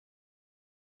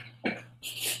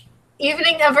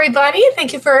Evening, everybody.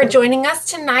 Thank you for joining us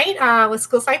tonight with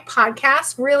School Psych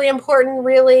Podcast. Really important,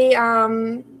 really,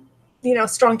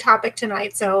 strong topic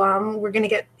tonight. So we're going to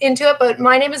get into it. But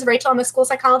my name is Rachel. I'm a school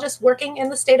psychologist working in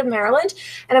the state of Maryland.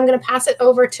 And I'm going to pass it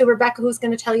over to Rebecca, who's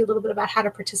going to tell you a little bit about how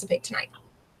to participate tonight.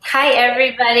 Hi,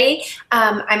 everybody.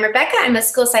 I'm Rebecca. I'm a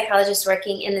school psychologist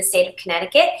working in the state of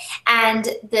Connecticut. And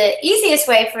the easiest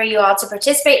way for you all to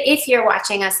participate, if you're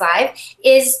watching us live,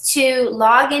 is to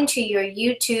log into your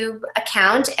YouTube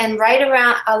account, and right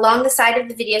around along the side of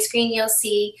the video screen, you'll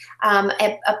see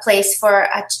a place for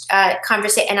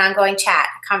an ongoing chat,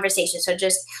 conversation. So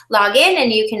just log in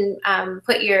and you can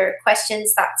put your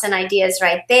questions, thoughts, and ideas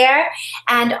right there.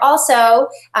 And also,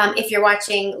 if you're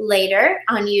watching later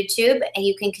on YouTube, and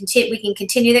we can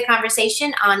continue the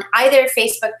conversation on either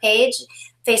Facebook page,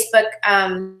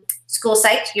 School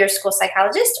Psych, your school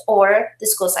psychologist, or the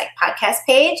School Psych podcast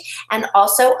page, and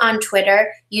also on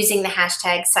Twitter using the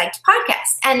hashtag Psyched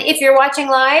Podcast. And if you're watching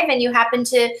live and you happen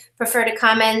to prefer to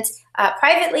comment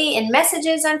privately in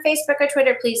messages on Facebook or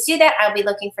Twitter, please do that. I'll be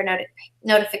looking for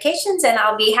notifications, and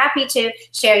I'll be happy to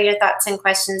share your thoughts and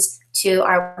questions to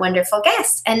our wonderful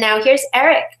guest. And now here's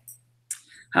Eric.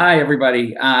 Hi,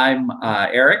 everybody. I'm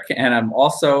Eric, and I'm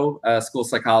also a school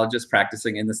psychologist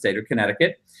practicing in the state of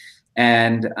Connecticut.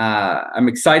 And I'm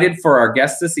excited for our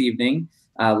guest this evening.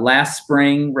 Last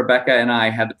spring, Rebecca and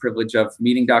I had the privilege of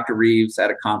meeting Dr. Reeves at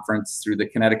a conference through the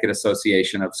Connecticut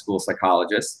Association of School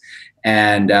Psychologists.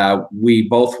 And we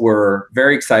both were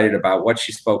very excited about what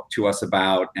she spoke to us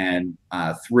about, and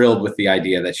thrilled with the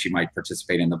idea that she might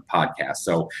participate in the podcast.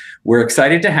 So we're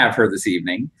excited to have her this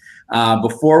evening.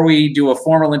 Before we do a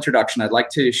formal introduction, I'd like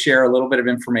to share a little bit of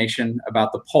information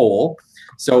about the poll.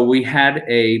 So we had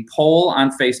a poll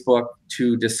on Facebook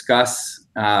to discuss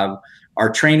our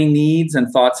training needs and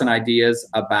thoughts and ideas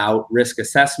about risk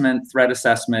assessment, threat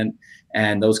assessment,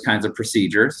 and those kinds of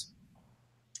procedures.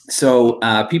 So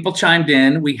people chimed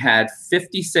in. We had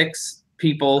 56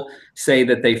 people say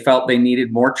that they felt they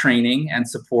needed more training and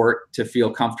support to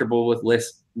feel comfortable with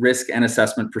risk and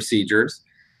assessment procedures.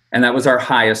 And that was our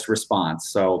highest response.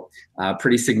 So a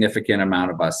pretty significant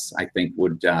amount of us, I think,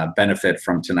 would benefit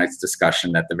from tonight's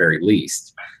discussion at the very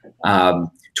least.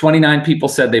 29 people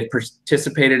said they've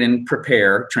participated in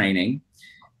PREPARE training.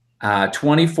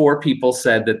 24 people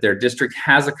said that their district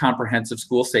has a comprehensive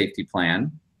school safety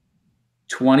plan.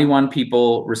 21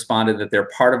 people responded that they're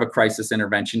part of a crisis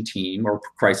intervention team or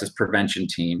crisis prevention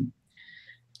team.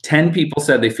 10 people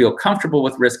said they feel comfortable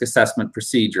with risk assessment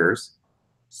procedures.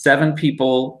 7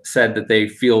 people said that they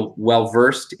feel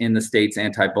well-versed in the state's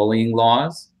anti-bullying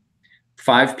laws.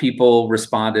 5 people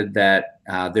responded that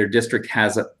their district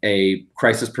has a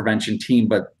crisis prevention team,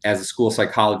 but as a school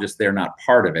psychologist, they're not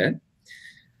part of it.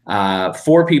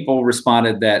 4 people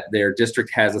responded that their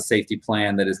district has a safety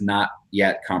plan that is not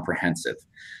yet comprehensive.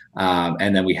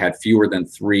 And then we had fewer than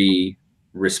 3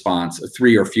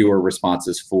 or fewer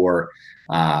responses for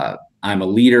I'm a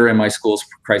leader in my school's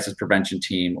crisis prevention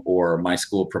team, or my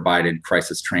school provided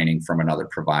crisis training from another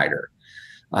provider.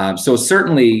 So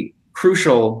certainly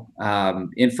crucial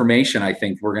information, I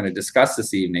think, we're going to discuss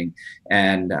this evening,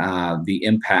 and the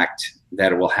impact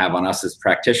that it will have on us as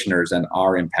practitioners and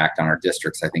our impact on our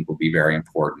districts, I think, will be very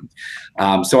important.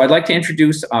 So I'd like to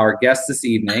introduce our guest this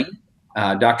evening.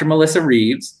 Dr. Melissa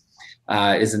Reeves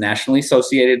is a nationally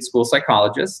associated school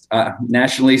psychologist,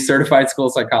 nationally certified school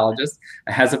psychologist,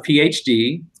 has a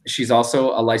PhD. She's also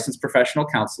a licensed professional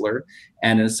counselor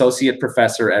and an associate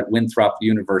professor at Winthrop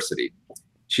University.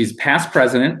 She's past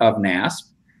president of NASP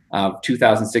of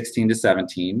 2016 to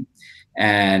 17,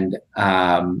 and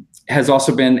has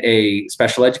also been a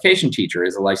special education teacher,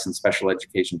 is a licensed special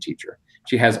education teacher.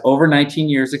 She has over 19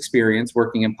 years experience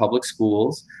working in public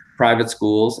schools, private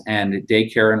schools, and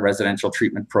daycare and residential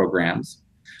treatment programs.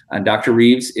 And Dr.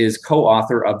 Reeves is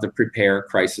co-author of the PREPARE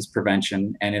Crisis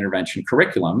Prevention and Intervention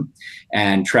curriculum,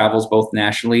 and travels both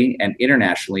nationally and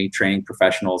internationally training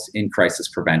professionals in crisis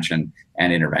prevention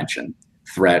and intervention,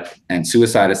 threat and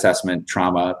suicide assessment,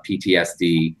 trauma,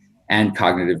 PTSD, and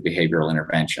cognitive behavioral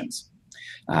interventions.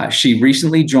 She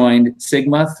recently joined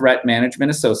Sigma Threat Management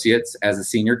Associates as a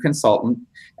senior consultant,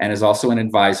 and is also an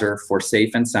advisor for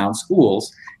Safe and Sound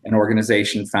Schools, an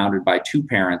organization founded by 2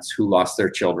 parents who lost their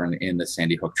children in the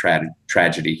Sandy Hook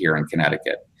tragedy here in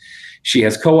Connecticut. She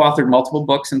has co-authored multiple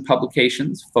books and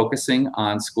publications focusing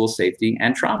on school safety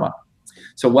and trauma.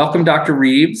 So welcome, Dr.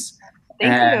 Reeves.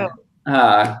 Thank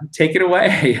you. Take it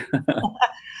away.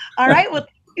 All right. Well,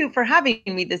 thank you for having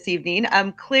me this evening.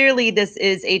 Clearly, this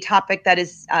is a topic that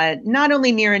is not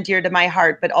only near and dear to my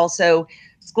heart, but also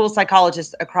school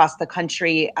psychologists across the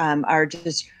country are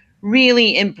just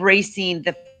really embracing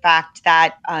the fact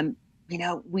that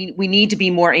we need to be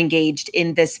more engaged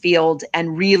in this field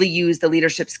and really use the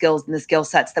leadership skills and the skill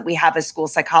sets that we have as school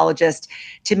psychologists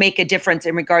to make a difference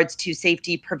in regards to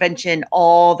safety, prevention,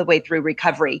 all the way through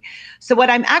recovery. So what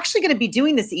I'm actually going to be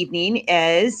doing this evening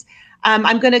is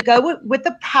I'm going to go with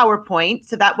the PowerPoint,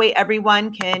 so that way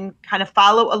everyone can kind of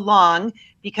follow along,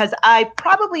 because I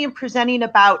probably am presenting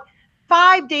about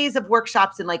 5 days of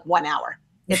workshops in like 1 hour,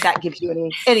 if that gives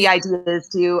you any ideas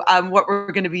to what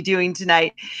we're going to be doing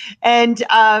tonight. And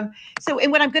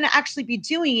what I'm going to actually be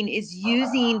doing is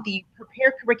using the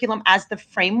Prepare curriculum as the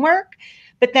framework,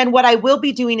 but then what I will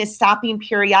be doing is stopping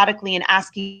periodically and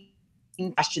asking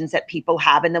questions that people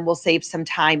have, and then we'll save some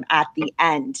time at the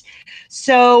end.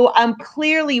 So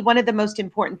clearly one of the most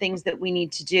important things that we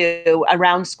need to do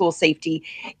around school safety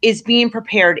is being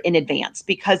prepared in advance,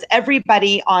 because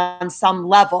everybody on some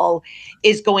level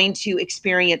is going to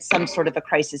experience some sort of a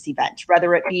crisis event,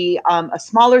 whether it be a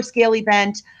smaller scale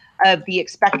event of the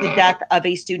expected death of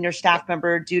a student or staff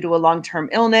member due to a long-term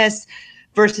illness,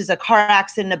 versus a car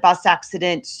accident, a bus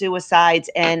accident, suicides,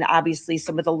 and obviously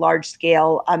some of the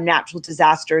large-scale natural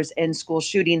disasters and school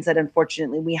shootings that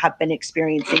unfortunately we have been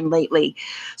experiencing lately.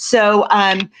 So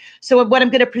what I'm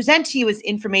going to present to you is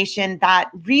information that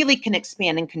really can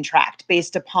expand and contract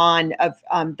based upon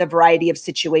the variety of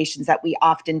situations that we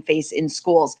often face in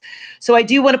schools. So I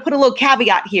do want to put a little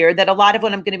caveat here that a lot of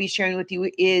what I'm going to be sharing with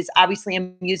you is obviously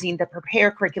I'm using the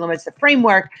Prepare curriculum as the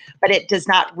framework, but it does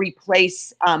not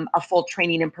replace a full training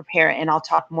and Prepare, and I'll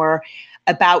talk more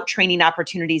about training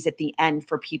opportunities at the end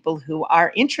for people who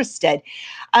are interested.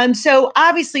 So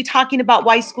obviously talking about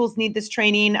why schools need this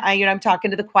training, I'm talking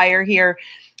to the choir here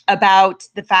about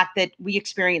the fact that we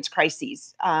experience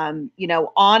crises, on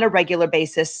a regular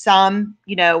basis, some,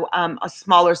 a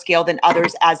smaller scale than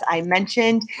others, as I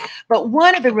mentioned. But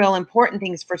one of the real important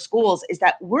things for schools is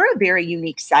that we're a very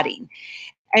unique setting.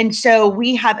 And so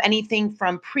we have anything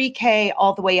from pre-K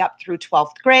all the way up through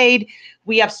 12th grade.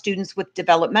 We have students with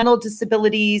developmental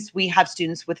disabilities. We have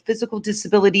students with physical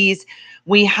disabilities.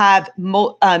 We have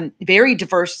very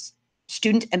diverse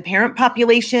student and parent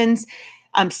populations.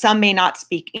 Some may not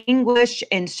speak English.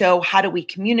 And so how do we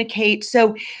communicate?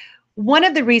 So one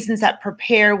of the reasons that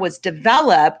Prepare was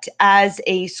developed as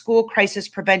a school crisis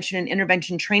prevention and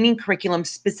intervention training curriculum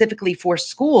specifically for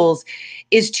schools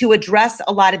is to address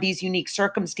a lot of these unique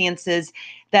circumstances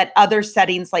that other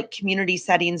settings like community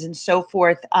settings and so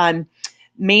forth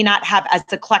may not have as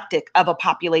eclectic of a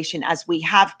population as we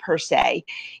have per se.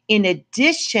 In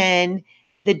addition,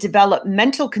 the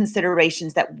developmental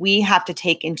considerations that we have to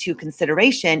take into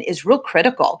consideration is real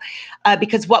critical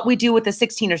because what we do with a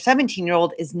 16 or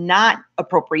 17-year-old is not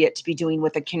appropriate to be doing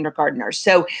with a kindergartner.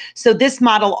 So this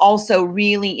model also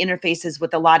really interfaces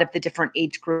with a lot of the different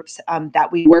age groups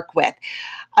that we work with.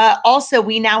 Also,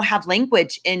 we now have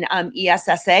language in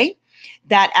ESSA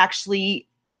that actually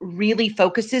really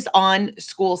focuses on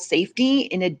school safety,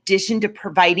 in addition to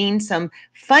providing some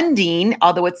funding,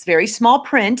 although it's very small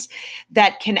print,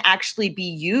 that can actually be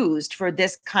used for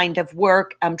this kind of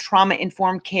work,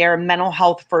 trauma-informed care, mental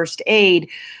health first aid.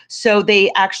 So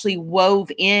they actually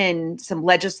wove in some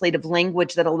legislative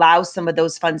language that allows some of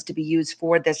those funds to be used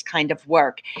for this kind of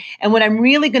work. And what I'm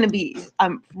really going to be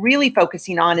really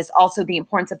focusing on is also the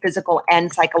importance of physical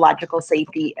and psychological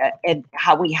safety and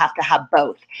how we have to have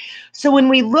both. So when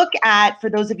we look at, for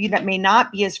those of you that may not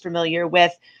be as familiar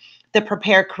with the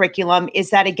Prepare curriculum, is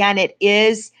that again, it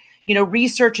is,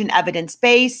 research and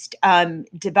evidence-based,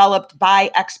 developed by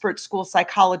expert school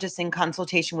psychologists in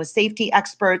consultation with safety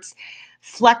experts,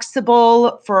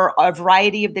 flexible for a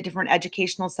variety of the different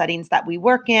educational settings that we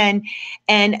work in,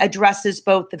 and addresses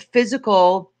both the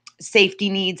physical safety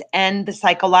needs and the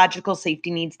psychological safety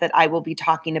needs that I will be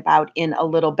talking about in a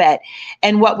little bit.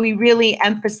 And what we really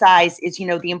emphasize is,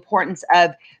 the importance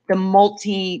of the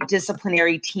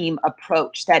multidisciplinary team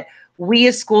approach, that we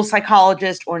as school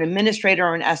psychologists or an administrator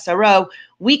or an SRO,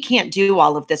 we can't do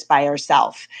all of this by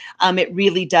ourselves. It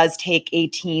really does take a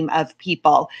team of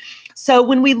people. So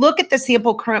when we look at the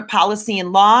sample current policy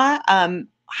and law,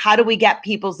 how do we get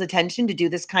people's attention to do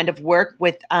this kind of work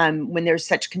with when there's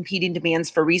such competing demands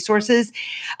for resources?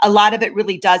 A lot of it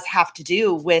really does have to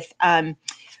do with,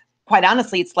 quite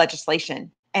honestly, it's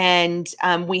legislation. And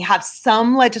we have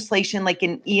some legislation like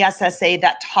in ESSA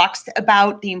that talks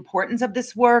about the importance of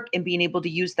this work and being able to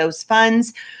use those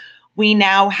funds. We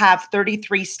now have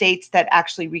 33 states that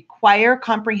actually require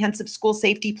comprehensive school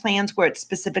safety plans where it's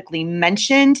specifically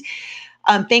mentioned.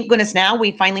 Thank goodness now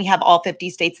we finally have all 50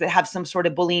 states that have some sort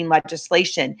of bullying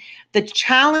legislation. The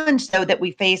challenge, though, that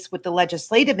we face with the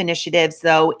legislative initiatives,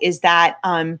 though, is that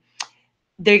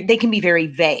they can be very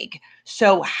vague.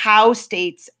 So how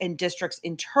states and districts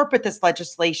interpret this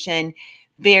legislation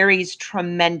varies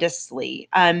tremendously.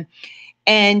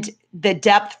 And the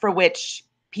depth for which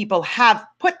people have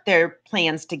put their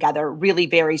plans together really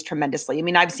varies tremendously. I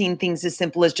mean, I've seen things as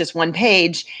simple as just one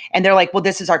page, and they're like, well,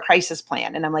 this is our crisis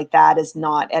plan. And I'm like, that is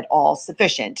not at all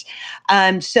sufficient.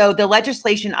 So the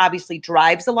legislation obviously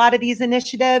drives a lot of these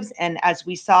initiatives. And as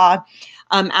we saw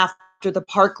after the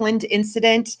Parkland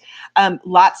incident,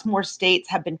 lots more states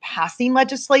have been passing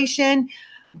legislation,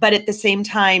 but at the same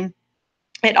time,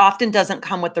 it often doesn't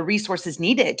come with the resources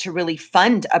needed to really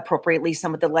fund appropriately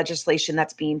some of the legislation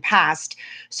that's being passed.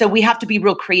 So we have to be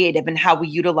real creative in how we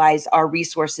utilize our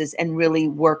resources and really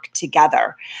work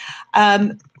together.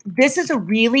 This is a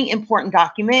really important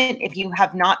document if you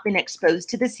have not been exposed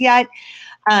to this yet.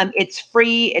 It's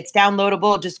free, it's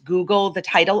downloadable, just Google the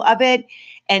title of it.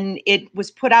 And it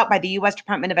was put out by the U.S.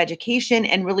 Department of Education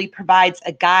and really provides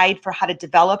a guide for how to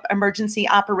develop emergency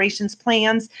operations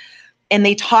plans. And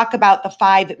they talk about the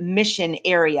 5 mission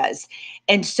areas.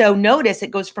 And so notice it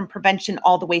goes from prevention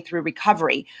all the way through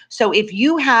recovery. So if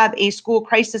you have a school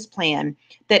crisis plan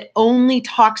that only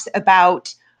talks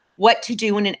about what to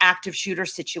do in an active shooter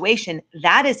situation,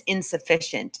 that is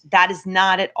insufficient. That is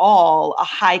not at all a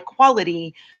high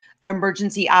quality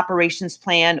emergency operations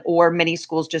plan, or many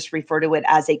schools just refer to it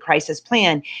as a crisis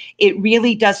plan. It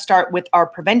really does start with our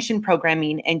prevention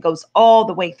programming and goes all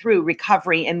the way through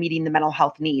recovery and meeting the mental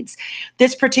health needs.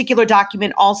 This particular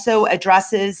document also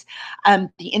addresses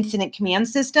the incident command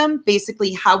system,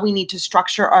 basically how we need to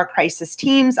structure our crisis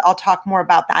teams. I'll talk more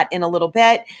about that in a little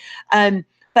bit.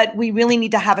 But we really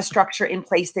need to have a structure in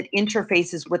place that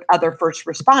interfaces with other first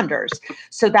responders.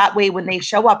 So that way, when they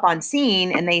show up on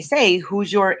scene and they say,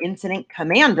 who's your incident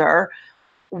commander,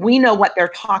 we know what they're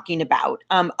talking about.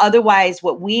 Otherwise,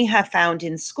 what we have found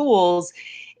in schools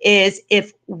is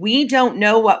if we don't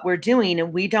know what we're doing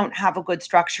and we don't have a good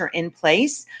structure in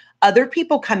place, other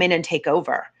people come in and take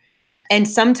over. And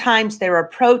sometimes their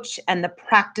approach and the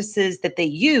practices that they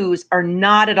use are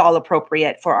not at all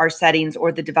appropriate for our settings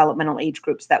or the developmental age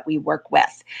groups that we work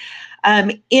with.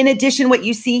 In addition, what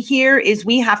you see here is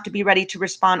we have to be ready to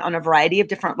respond on a variety of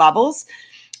different levels.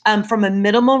 From a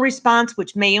minimal response,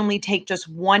 which may only take just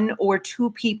 1 or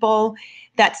 2 people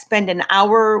that spend an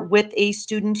hour with a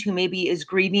student who maybe is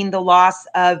grieving the loss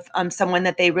of someone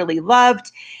that they really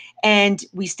loved, and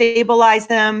we stabilize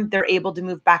them, they're able to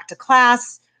move back to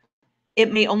class.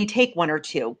 It may only take 1 or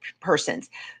 2 persons.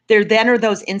 There then are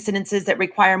those incidences that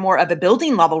require more of a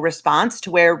building level response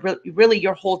to where really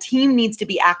your whole team needs to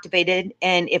be activated.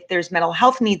 And if there's mental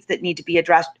health needs that need to be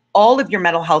addressed, all of your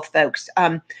mental health folks,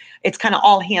 it's kind of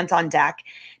all hands on deck.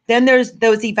 Then there's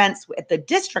those events at the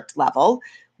district level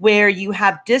where you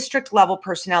have district level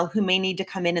personnel who may need to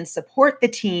come in and support the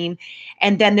team.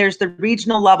 And then there's the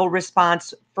regional level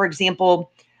response, for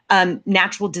example,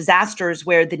 natural disasters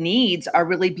where the needs are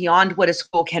really beyond what a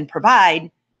school can provide.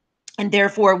 And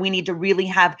therefore, we need to really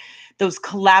have those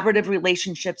collaborative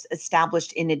relationships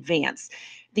established in advance.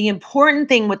 The important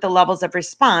thing with the levels of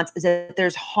response is that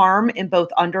there's harm in both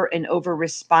under and over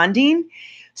responding.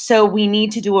 So we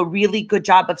need to do a really good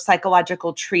job of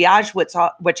psychological triage,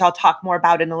 which I'll talk more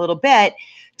about in a little bit,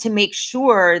 to make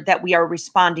sure that we are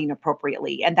responding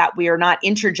appropriately and that we are not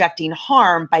interjecting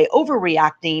harm by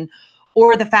overreacting,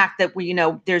 or the fact that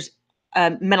there's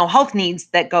mental health needs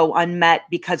that go unmet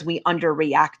because we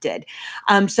underreacted.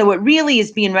 So it really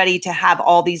is being ready to have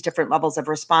all these different levels of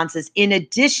responses. In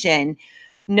addition,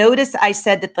 notice I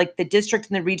said that like the district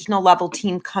and the regional level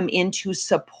team come in to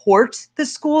support the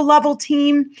school level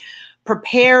team.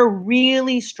 Prepare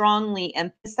really strongly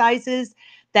emphasizes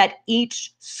that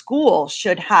each school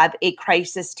should have a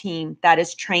crisis team that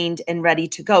is trained and ready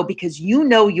to go, because you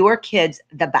know your kids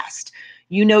the best.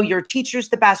 You know your teachers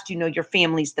the best, you know your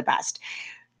families the best.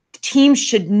 Teams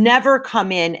should never come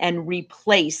in and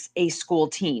replace a school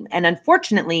team. And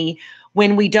unfortunately,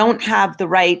 when we don't have the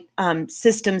right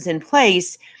systems in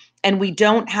place and we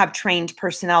don't have trained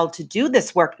personnel to do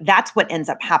this work, that's what ends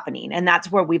up happening. And that's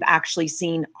where we've actually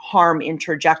seen harm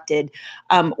interjected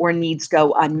or needs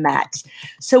go unmet.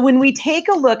 So when we take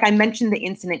a look, I mentioned the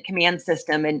incident command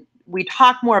system, and we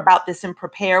talk more about this in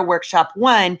Prepare Workshop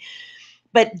 1.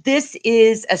 But this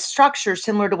is a structure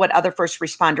similar to what other first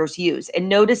responders use. And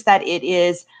notice that it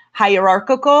is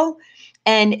hierarchical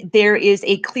and there is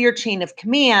a clear chain of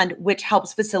command, which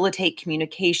helps facilitate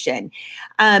communication.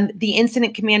 The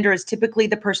incident commander is typically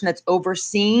the person that's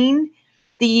overseeing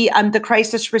the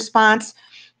crisis response,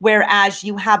 whereas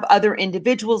you have other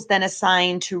individuals then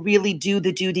assigned to really do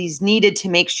the duties needed to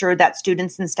make sure that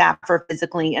students and staff are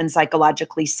physically and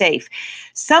psychologically safe.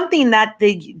 Something that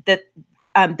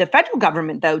The federal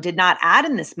government, though, did not add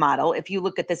in this model. If you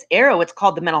look at this arrow, it's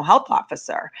called the mental health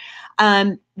officer.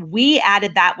 We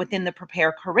added that within the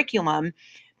Prepare curriculum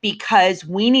because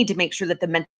we need to make sure that the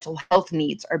mental health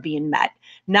needs are being met,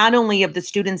 not only of the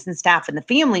students and staff and the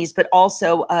families, but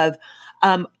also of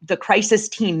the crisis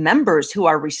team members who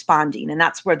are responding. And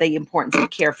that's where the importance of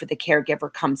care for the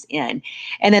caregiver comes in.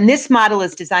 And then this model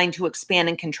is designed to expand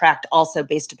and contract also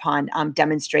based upon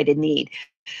demonstrated need.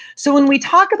 So when we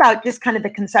talk about just kind of the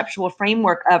conceptual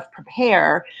framework of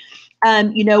Prepare,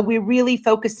 we're really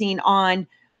focusing on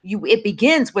it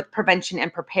begins with prevention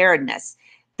and preparedness.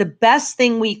 The best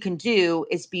thing we can do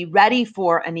is be ready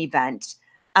for an event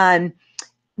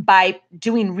by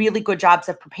doing really good jobs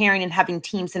of preparing and having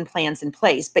teams and plans in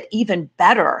place. But even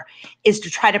better is to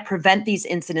try to prevent these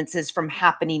incidences from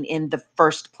happening in the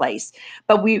first place.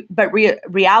 But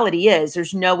reality is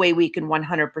there's no way we can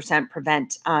 100%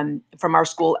 prevent from our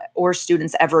school or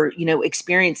students ever,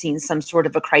 experiencing some sort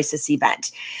of a crisis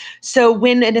event. So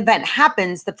when an event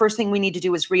happens, the first thing we need to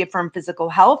do is reaffirm physical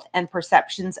health and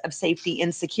perceptions of safety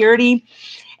and security.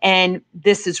 And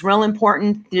this is real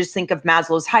important. Just think of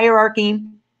Maslow's hierarchy.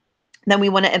 Then we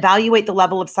want to evaluate the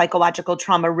level of psychological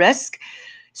trauma risk.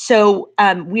 So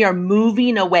we are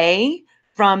moving away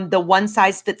from the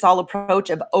one-size-fits-all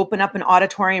approach of open up an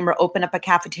auditorium or open up a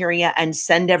cafeteria and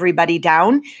send everybody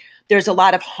down. There's a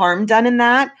lot of harm done in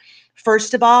that.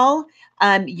 First of all,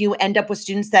 you end up with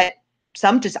students that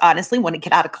some just honestly want to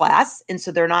get out of class, and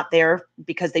so they're not there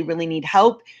because they really need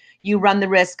help. You run the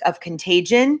risk of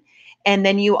contagion. And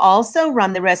then you also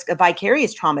run the risk of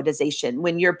vicarious traumatization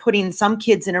when you're putting some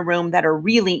kids in a room that are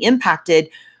really impacted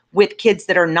with kids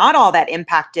that are not all that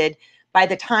impacted. By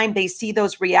the time they see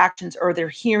those reactions or they're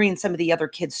hearing some of the other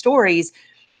kids' stories,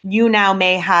 you now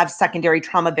may have secondary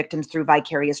trauma victims through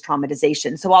vicarious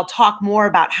traumatization. So I'll talk more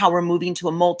about how we're moving to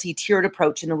a multi-tiered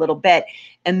approach in a little bit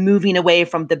and moving away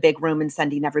from the big room and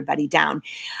sending everybody down.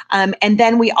 And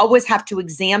then we always have to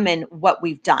examine what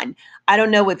we've done. I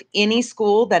don't know of any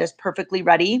school that is perfectly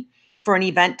ready for an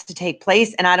event to take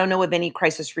place, and I don't know of any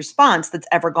crisis response that's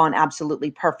ever gone absolutely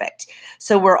perfect.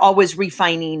 So we're always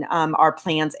refining our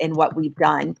plans and what we've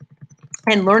done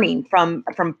and learning from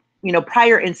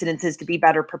prior incidences to be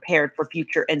better prepared for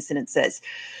future incidences.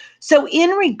 So in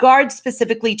regard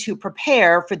specifically to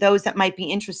Prepare, for those that might be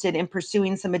interested in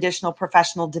pursuing some additional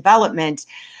professional development,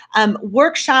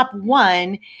 workshop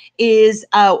 1 is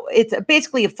it's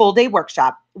basically a full day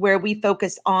workshop where we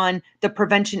focus on the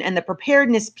prevention and the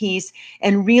preparedness piece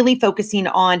and really focusing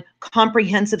on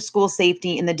comprehensive school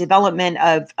safety and the development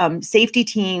of safety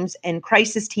teams and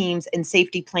crisis teams and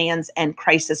safety plans and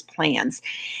crisis plans.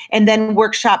 And then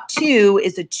workshop 2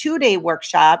 is a 2-day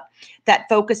workshop that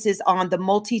focuses on the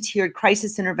multi-tiered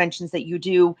crisis interventions that you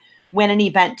do when an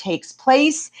event takes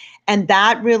place. And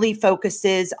that really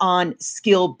focuses on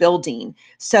skill building.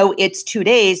 So it's 2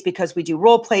 days because we do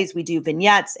role plays, we do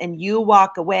vignettes, and you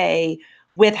walk away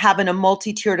with having a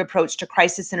multi-tiered approach to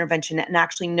crisis intervention and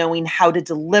actually knowing how to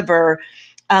deliver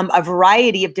a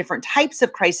variety of different types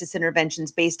of crisis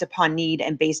interventions based upon need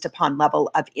and based upon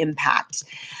level of impact.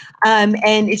 And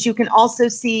as you can also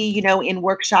see, in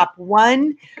workshop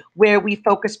 1, where we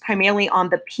focus primarily on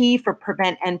the P for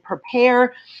prevent and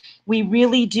prepare, we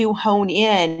really do hone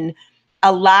in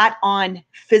a lot on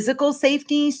physical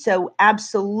safety. So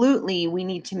absolutely, we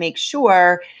need to make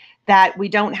sure that we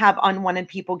don't have unwanted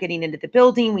people getting into the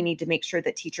building. We need to make sure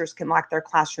that teachers can lock their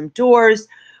classroom doors.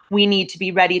 We need to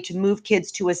be ready to move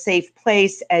kids to a safe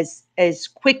place as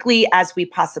quickly as we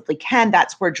possibly can.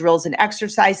 That's where drills and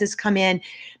exercises come in.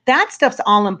 That stuff's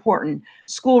all important.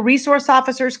 School resource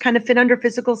officers kind of fit under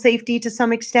physical safety to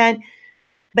some extent,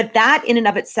 but that in and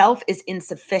of itself is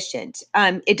insufficient.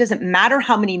 It doesn't matter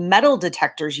how many metal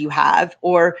detectors you have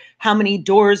or how many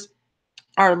doors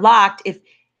are locked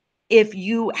if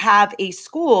you have a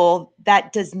school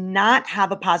that does not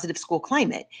have a positive school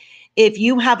climate. If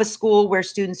you have a school where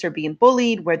students are being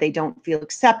bullied, where they don't feel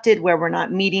accepted, where we're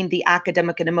not meeting the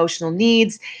academic and emotional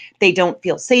needs, they don't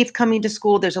feel safe coming to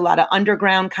school, there's a lot of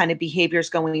underground kind of behaviors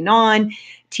going on,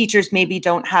 teachers maybe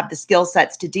don't have the skill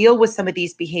sets to deal with some of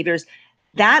these behaviors,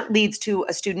 that leads to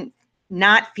a student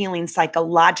not feeling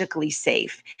psychologically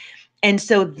safe. And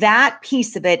so that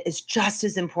piece of it is just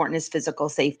as important as physical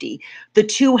safety. The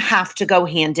two have to go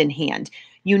hand in hand.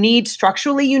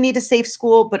 Structurally, you need a safe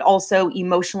school, but also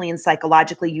emotionally and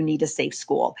psychologically, you need a safe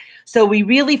school. So we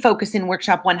really focus in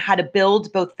workshop 1 how to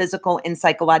build both physical and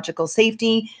psychological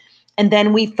safety. And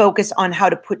then we focus on how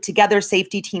to put together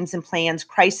safety teams and plans,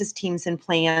 crisis teams and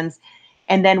plans.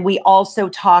 And then we also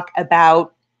talk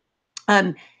about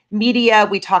media.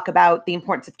 We talk about the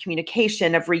importance of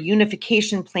communication, of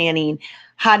reunification planning,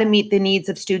 how to meet the needs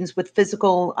of students with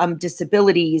physical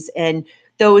disabilities and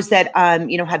those that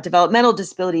have developmental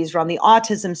disabilities or on the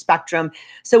autism spectrum.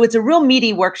 So it's a real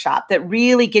meaty workshop that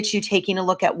really gets you taking a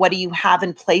look at what do you have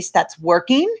in place that's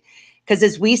working. Because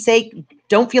as we say,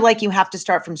 don't feel like you have to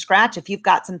start from scratch. If you've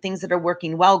got some things that are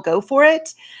working well, go for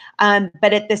it.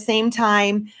 But at the same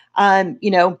time,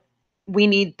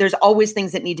 there's always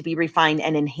things that need to be refined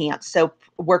and enhanced. So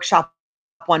workshop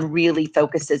one really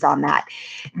focuses on that.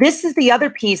 This is the other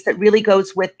piece that really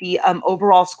goes with the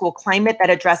overall school climate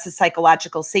that addresses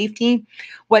psychological safety.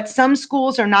 What some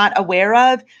schools are not aware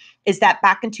of is that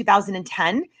back in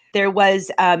 2010, there was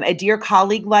a Dear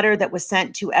Colleague letter that was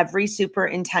sent to every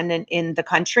superintendent in the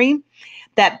country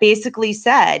that basically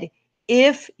said,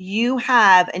 if you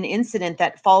have an incident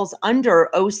that falls under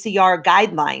OCR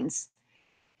guidelines,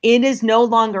 it is no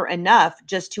longer enough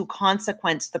just to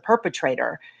consequence the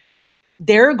perpetrator.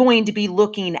 They're going to be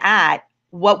looking at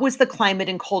what was the climate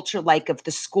and culture like of the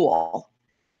school.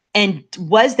 And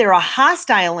was there a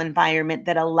hostile environment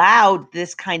that allowed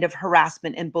this kind of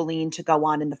harassment and bullying to go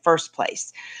on in the first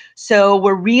place? So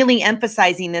we're really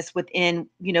emphasizing this within,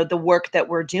 the work that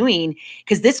we're doing,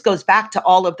 because this goes back to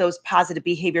all of those positive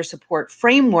behavior support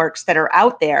frameworks that are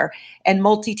out there and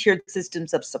multi-tiered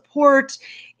systems of support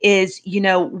is,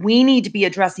 we need to be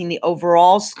addressing the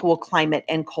overall school climate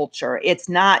and culture. It's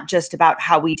not just about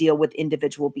how we deal with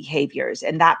individual behaviors,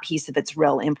 and that piece of it's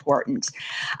real important.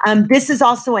 This is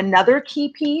also another key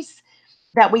piece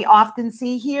that we often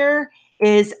see here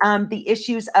is the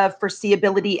issues of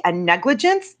foreseeability and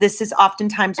negligence. This is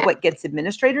oftentimes what gets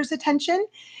administrators' attention.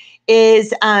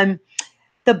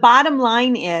 The bottom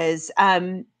line is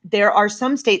there are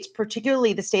some states,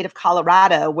 particularly the state of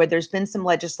Colorado, where there's been some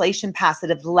legislation passed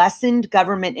that have lessened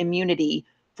government immunity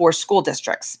for school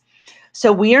districts.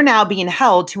 So we are now being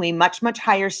held to a much, much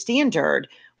higher standard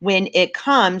when it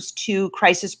comes to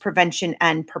crisis prevention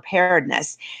and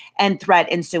preparedness and threat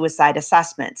and suicide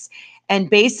assessments.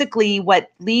 And basically what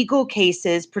legal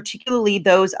cases, particularly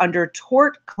those under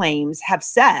tort claims, have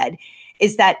said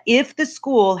is that if the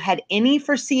school had any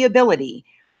foreseeability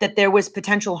that there was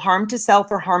potential harm to self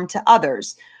or harm to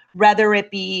others, whether it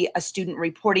be a student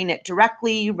reporting it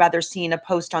directly, rather seeing a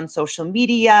post on social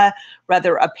media,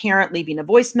 rather a parent leaving a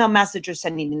voicemail message or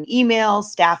sending an email,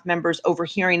 staff members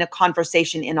overhearing a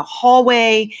conversation in a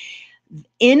hallway,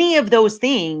 any of those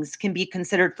things can be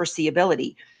considered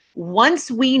foreseeability. Once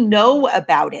we know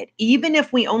about it, even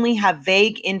if we only have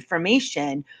vague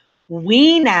information,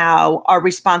 we now are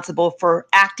responsible for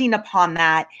acting upon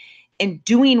that and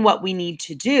doing what we need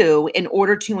to do in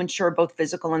order to ensure both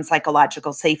physical and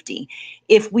psychological safety.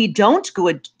 If we don't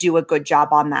do a good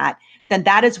job on that, then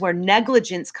that is where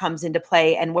negligence comes into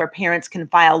play and where parents can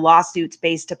file lawsuits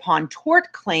based upon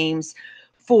tort claims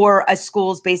for a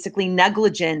school's basically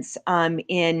negligence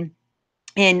in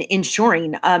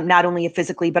ensuring not only a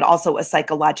physically but also a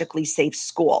psychologically safe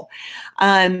school.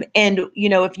 And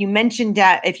if you mentioned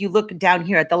that, if you look down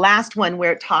here at the last one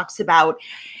where it talks about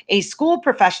a school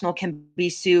professional can be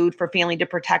sued for failing to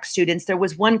protect students, there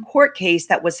was one court case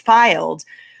that was filed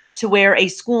to where a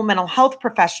school mental health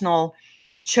professional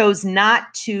chose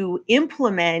not to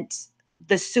implement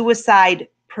the suicide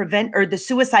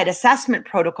assessment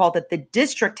protocol that the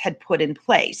district had put in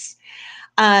place.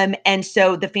 And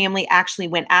so the family actually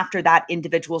went after that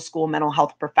individual school mental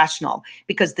health professional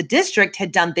because the district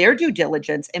had done their due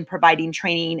diligence in providing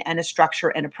training and a structure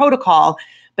and a protocol,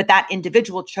 but that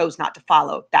individual chose not to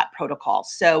follow that protocol.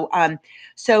 So,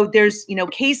 so there's,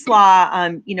 case law,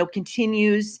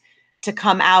 continues to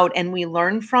come out and we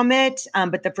learn from it.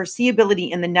 But the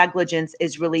foreseeability and the negligence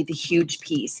is really the huge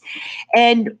piece.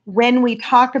 And when we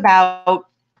talk about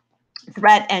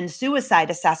threat and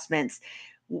suicide assessments,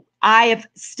 I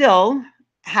still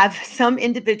have some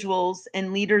individuals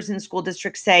and leaders in school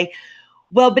districts say,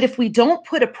 well, but if we don't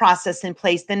put a process in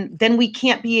place, then we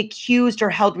can't be accused or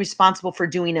held responsible for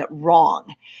doing it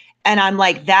wrong. And I'm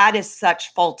like, that is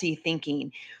such faulty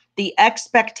thinking. The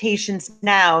expectations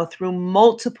now through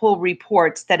multiple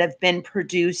reports that have been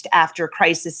produced after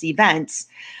crisis events,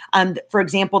 for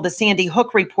example, the Sandy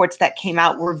Hook reports that came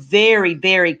out were very,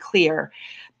 very clear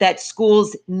that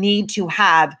schools need to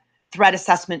have threat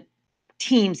assessment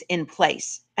teams in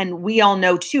place. And we all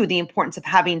know too, the importance of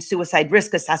having suicide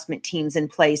risk assessment teams in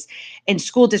place, and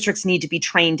school districts need to be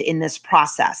trained in this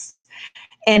process.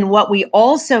 And what we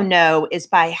also know is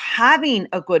by having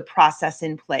a good process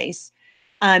in place,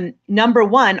 number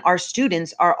one, our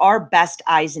students are our best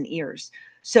eyes and ears.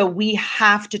 So we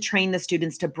have to train the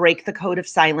students to break the code of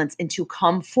silence and to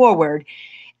come forward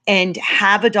and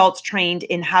have adults trained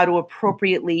in how to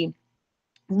appropriately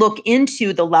look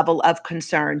into the level of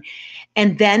concern,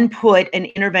 and then put an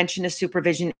interventionist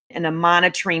supervision and a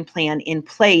monitoring plan in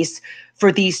place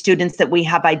for these students that we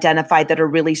have identified that are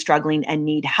really struggling and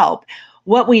need help.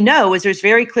 What we know is there's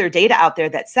very clear data out there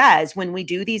that says when we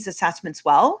do these assessments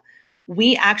well,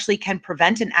 we actually can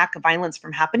prevent an act of violence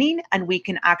from happening, and we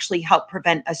can actually help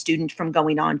prevent a student from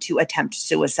going on to attempt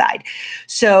suicide.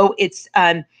 So it's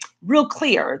real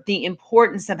clear the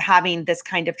importance of having this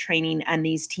kind of training and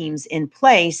these teams in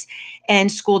place,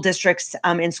 and school districts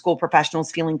and school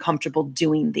professionals feeling comfortable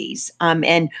doing these.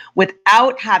 And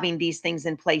without having these things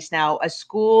in place now, a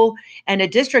school and a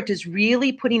district is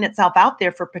really putting itself out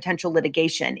there for potential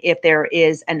litigation if there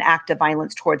is an act of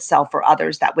violence towards self or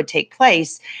others that would take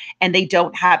place, and they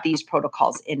don't have these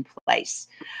protocols in place.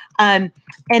 And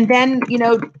then,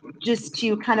 just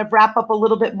to kind of wrap up a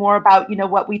little bit more about,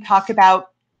 what we talk about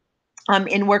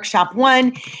in workshop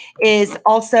 1 is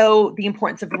also the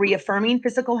importance of reaffirming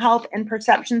physical health and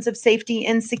perceptions of safety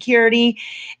and security.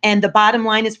 And the bottom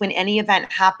line is when any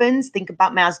event happens, think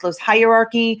about Maslow's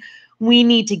hierarchy. We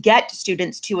need to get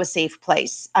students to a safe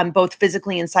place, both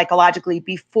physically and psychologically,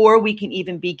 before we can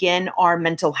even begin our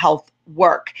mental health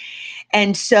work.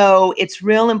 And so it's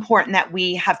real important that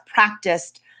we have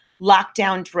practiced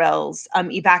lockdown drills,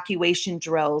 evacuation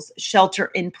drills, shelter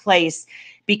in place,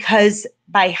 because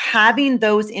by having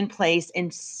those in place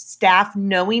and staff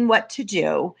knowing what to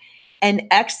do and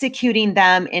executing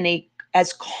them in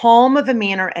as calm of a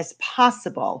manner as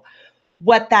possible,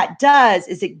 what that does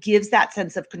is it gives that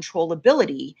sense of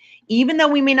controllability, even though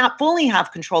we may not fully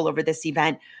have control over this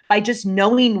event. By just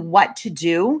knowing what to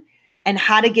do and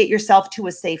how to get yourself to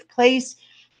a safe place,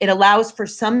 it allows for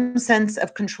some sense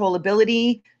of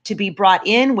controllability to be brought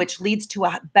in, which leads to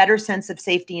a better sense of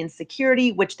safety and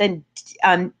security, which then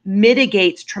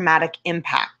mitigates traumatic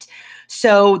impact.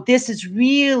 So this is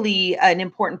really an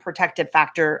important protective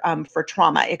factor for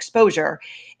trauma exposure,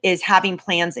 is having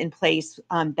plans in place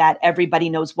that everybody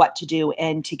knows what to do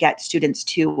and to get students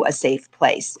to a safe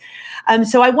place.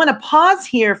 So I want to pause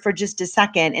here for just a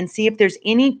second and see if there's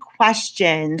any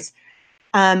questions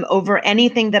over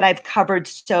anything that I've covered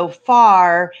so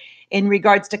far in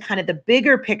regards to kind of the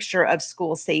bigger picture of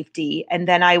school safety. And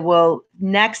then I will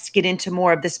next get into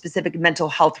more of the specific mental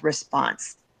health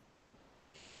response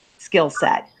skill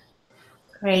set.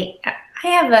 Great. I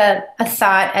have a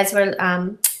thought as we're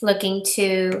looking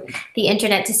to the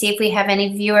internet to see if we have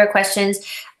any viewer questions.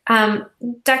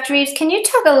 Dr. Reeves, can you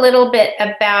talk a little bit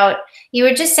about, you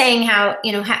were just saying how,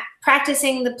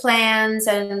 practicing the plans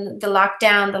and the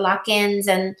lockdown, the lock-ins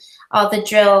and all the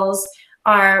drills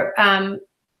are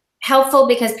helpful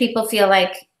because people feel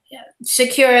like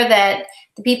secure that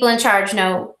the people in charge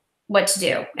know what to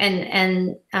do.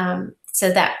 And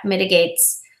so that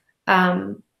mitigates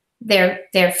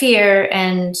their fear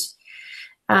and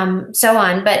so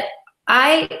on. But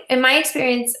in my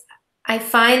experience, I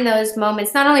find those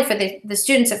moments, not only for the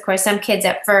students, of course, some kids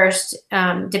at first,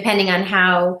 depending on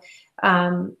how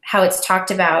it's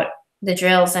talked about, the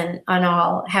drills and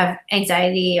all, have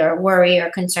anxiety or worry or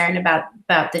concern about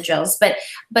the drills.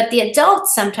 But the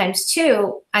adults sometimes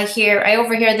too, I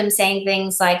overhear them saying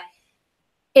things like,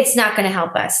 it's not going to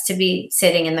help us to be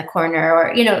sitting in the corner,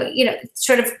 or,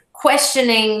 sort of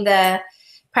questioning the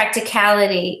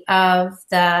practicality of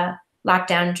the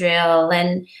lockdown drill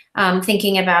and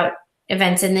thinking about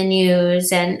events in the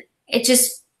news. And it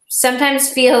just sometimes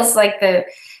feels like the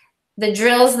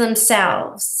drills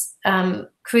themselves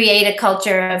create a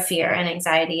culture of fear and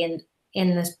anxiety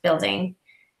in this building.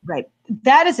 Right.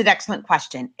 That is an excellent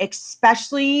question.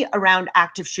 Especially around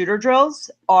active shooter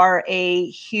drills are a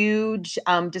huge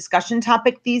discussion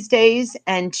topic these days.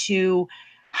 And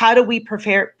how do we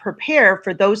prepare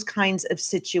for those kinds of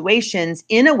situations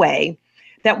in a way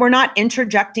that we're not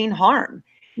interjecting harm?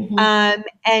 Mm-hmm.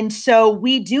 And so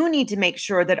we do need to make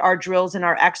sure that our drills and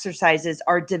our exercises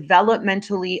are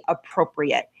developmentally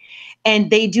appropriate.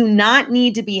 And they do not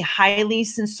need to be highly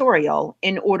sensorial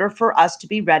in order for us to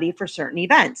be ready for certain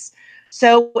events.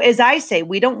 So as I say,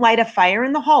 we don't light a fire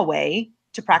in the hallway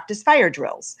to practice fire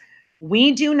drills.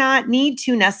 We do not need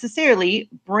to necessarily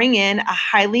bring in a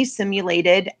highly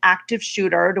simulated active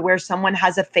shooter to where someone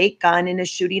has a fake gun and is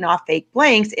shooting off fake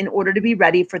blanks in order to be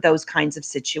ready for those kinds of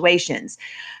situations.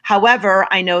 However,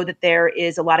 I know that there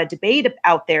is a lot of debate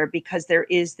out there because there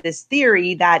is this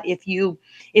theory that if you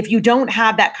don't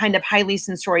have that kind of highly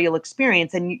sensorial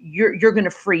experience, then you're going to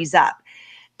freeze up.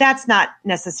 That's not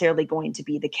necessarily going to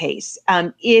be the case.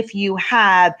 If you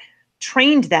have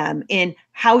trained them in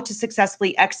how to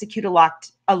successfully execute a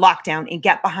lockdown and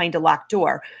get behind a locked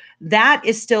door. That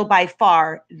is still by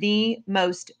far the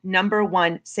most number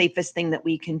one safest thing that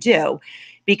we can do,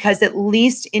 because at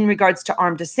least in regards to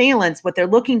armed assailants, what they're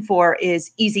looking for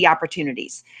is easy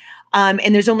opportunities.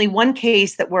 And there's only one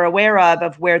case that we're aware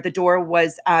of where the door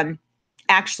was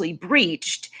actually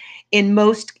breached. In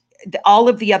all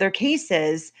of the other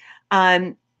cases,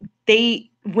 when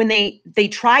they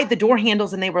tried the door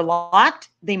handles and they were locked,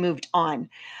 they moved on.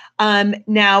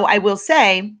 Now, I will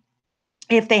say,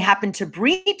 if they happen to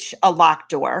breach a locked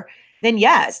door, then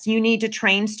yes, you need to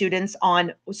train students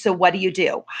on, so what do you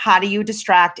do? How do you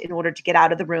distract in order to get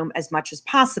out of the room as much as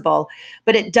possible?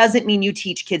 But it doesn't mean you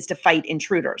teach kids to fight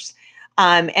intruders.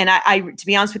 And I, to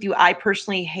be honest with you, I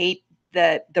personally hate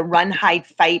the run, hide,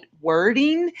 fight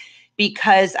wording,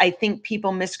 because I think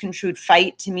people misconstrued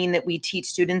fight to mean that we teach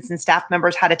students and staff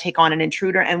members how to take on an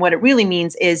intruder. And what it really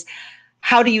means is,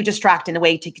 how do you distract in a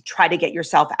way to try to get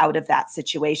yourself out of that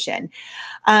situation?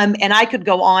 And I could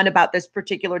go on about this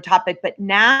particular topic, but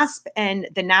NASP and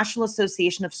the National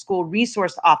Association of School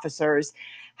Resource Officers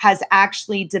has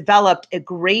actually developed a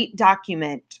great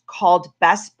document called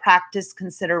Best Practice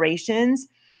Considerations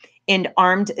in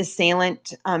Armed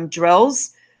Assailant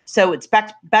Drills. So it's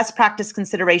best practice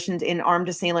considerations in armed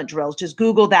assailant drills. Just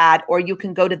Google that, or you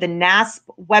can go to the NASP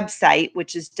website,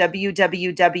 which is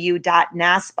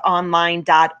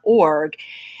www.nasponline.org,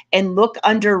 and look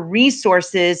under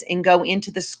resources and go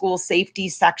into the school safety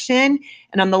section.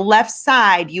 And on the left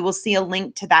side, you will see a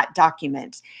link to that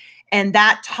document. And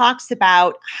that talks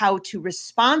about how to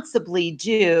responsibly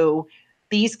do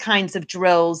these kinds of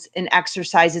drills and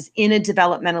exercises in a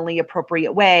developmentally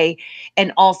appropriate way,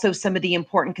 and also some of the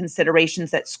important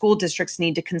considerations that school districts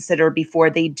need to consider before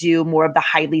they do more of the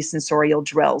highly sensorial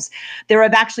drills. There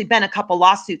have actually been a couple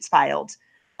lawsuits filed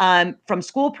from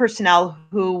school personnel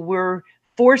who were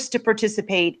forced to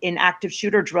participate in active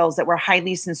shooter drills that were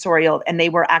highly sensorial, and they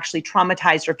were actually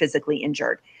traumatized or physically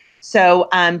injured. So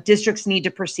districts need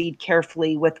to proceed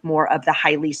carefully with more of the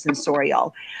highly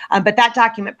sensorial. But that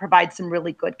document provides some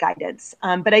really good guidance.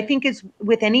 But I think it's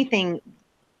with anything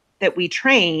that we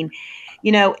train,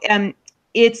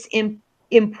 it's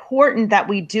important that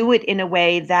we do it in a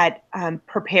way that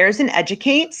prepares and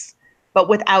educates, but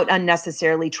without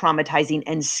unnecessarily traumatizing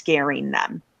and scaring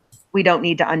them. We don't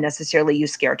need to unnecessarily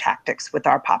use scare tactics with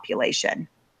our population.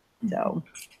 So,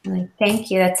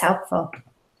 thank you. That's helpful.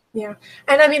 Yeah.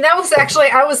 And I mean, that was actually,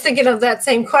 I was thinking of that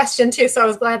same question too. So I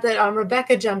was glad that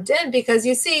Rebecca jumped in, because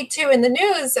you see too in the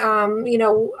news,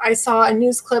 I saw a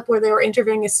news clip where they were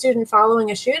interviewing a student following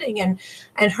a shooting, and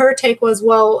her take was,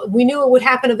 well, we knew it would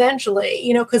happen eventually,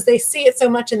 because they see it so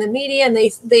much in the media, and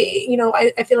I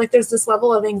feel like there's this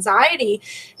level of anxiety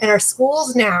in our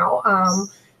schools now.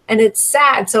 And it's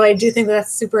sad. So I do think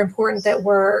that's super important that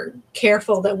we're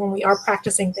careful that when we are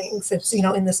practicing things, it's,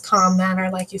 in this calm manner,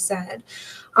 like you said.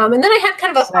 And then I had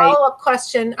kind of a follow-up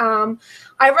question.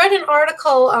 I read an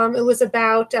article, it was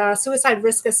about suicide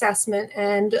risk assessment,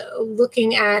 and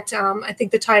looking at, I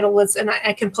think the title was, and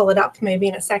I can pull it up maybe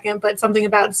in a second, but something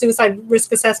about suicide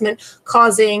risk assessment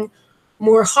causing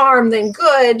more harm than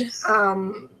good,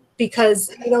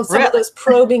 because, some of those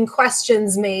probing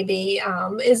questions maybe,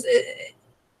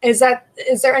 is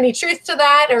there any truth to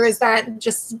that, or is that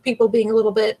just people being a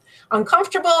little bit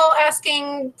uncomfortable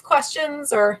asking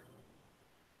questions, or?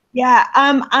 Yeah,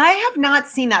 I have not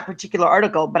seen that particular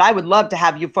article, but I would love to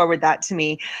have you forward that to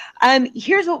me.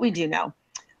 Here's what we do know.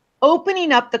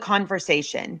 Opening up the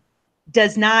conversation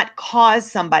does not cause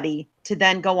somebody to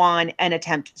then go on and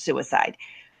attempt suicide.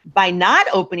 By not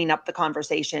opening up the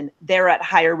conversation, they're at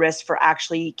higher risk for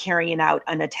actually carrying out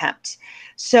an attempt.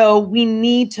 So we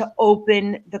need to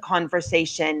open the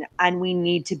conversation, and we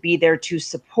need to be there to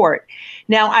support.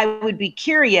 Now, I would be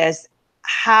curious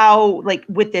how, like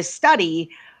with this study,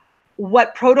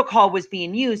 what protocol was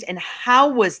being used and how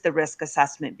was the risk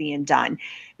assessment being done?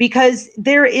 Because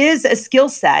there is a skill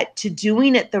set to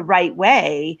doing it the right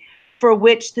way, for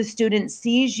which the student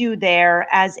sees you there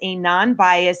as a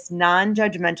non-biased,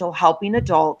 non-judgmental helping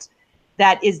adult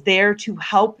that is there to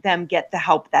help them get the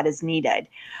help that is needed.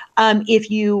 If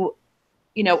you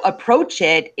approach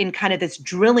it in kind of this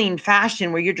drilling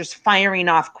fashion where you're just firing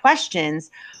off questions,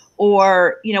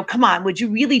 or, come on, would you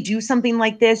really do something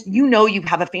like this? You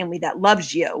have a family that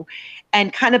loves you,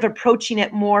 and kind of approaching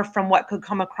it more from what could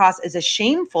come across as a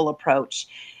shameful approach,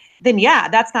 then yeah,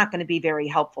 that's not going to be very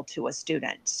helpful to a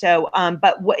student. So,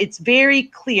 but it's very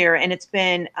clear, and it's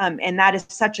been, and that is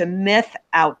such a myth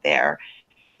out there,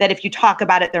 that if you talk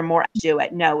about it, they're more apt to do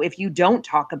it. No, if you don't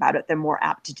talk about it, they're more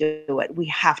apt to do it. We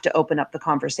have to open up the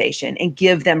conversation and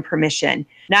give them permission,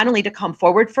 not only to come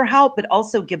forward for help, but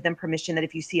also give them permission that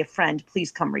if you see a friend,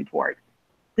 please come report.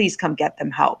 Please come get them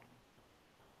help.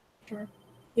 Sure.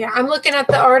 Yeah, I'm looking at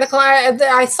the article.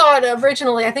 I saw it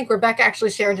originally. I think Rebecca actually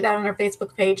shared it out on her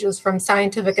Facebook page. It was from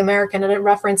Scientific American, and it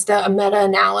referenced a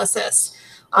meta-analysis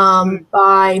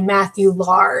by Matthew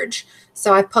Large.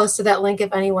 So I posted that link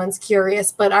if anyone's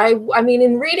curious. But I mean,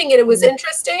 in reading it, it was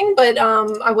interesting, but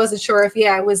I wasn't sure if,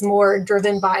 I was more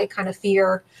driven by kind of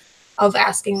fear of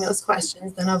asking those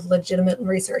questions than of legitimate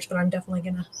research. But I'm definitely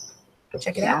going to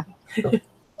check it out. All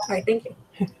right, thank you.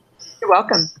 You're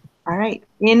welcome. All right.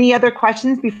 Any other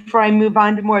questions before I move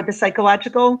on to more of the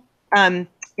psychological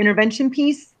intervention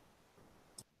piece?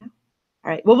 All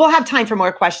right. Well, we'll have time for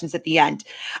more questions at the end.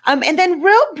 And then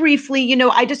real briefly,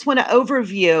 I just want to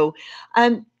overview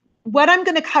what I'm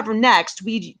going to cover next.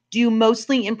 We do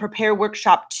mostly in Prepare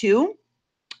Workshop 2,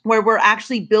 where we're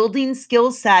actually building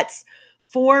skill sets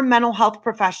for mental health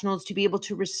professionals to be able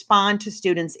to respond to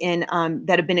students in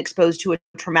that have been exposed to a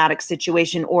traumatic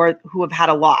situation or who have had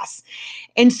a loss.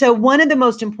 And so one of the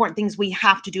most important things we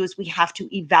have to do is we have to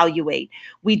evaluate.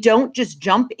 We don't just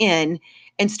jump in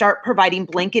and start providing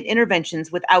blanket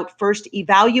interventions without first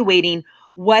evaluating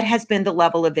what has been the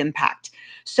level of impact.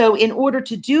 So in order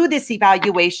to do this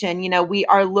evaluation, we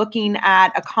are looking at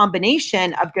a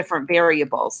combination of different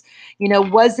variables.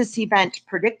 Was this event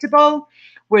predictable?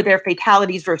 Were there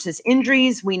fatalities versus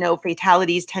injuries? We know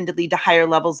fatalities tend to lead to higher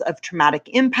levels of traumatic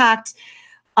impact.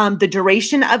 The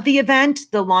duration of the event,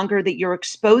 the longer that you're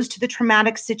exposed to the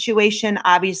traumatic situation,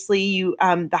 obviously,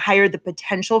 the higher the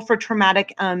potential for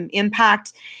traumatic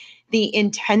impact. The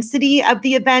intensity of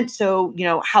the event, so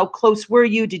how close were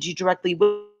you? Did you directly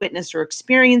witness or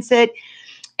experience it?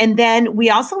 And then we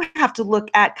also have to look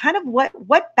at kind of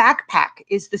what backpack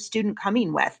is the student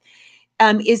coming with.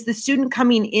 Is the student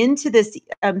coming into this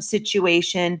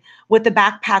situation with a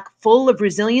backpack full of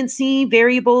resiliency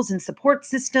variables and support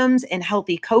systems and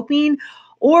healthy coping?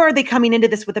 Or are they coming into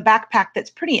this with a backpack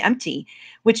that's pretty empty,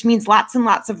 which means lots and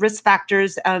lots of risk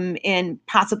factors and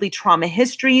possibly trauma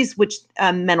histories, which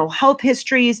mental health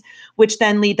histories, which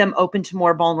then lead them open to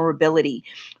more vulnerability.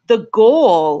 The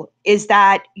goal is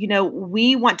that,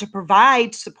 we want to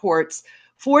provide supports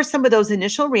for some of those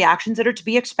initial reactions that are to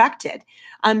be expected.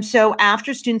 So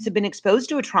after students have been exposed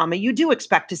to a trauma, you do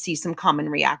expect to see some common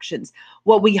reactions.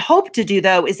 What we hope to do,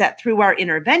 though, is that through our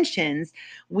interventions,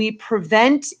 we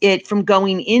prevent it from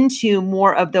going into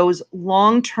more of those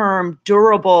long-term,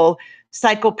 durable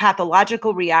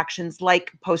psychopathological reactions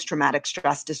like post-traumatic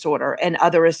stress disorder and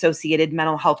other associated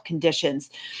mental health conditions.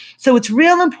 So it's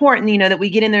real important, that we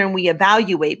get in there and we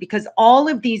evaluate, because all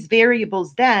of these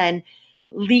variables then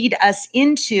lead us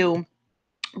into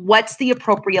what's the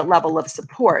appropriate level of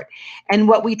support. And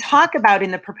what we talk about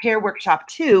in the Prepare Workshop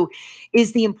 2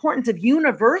 is the importance of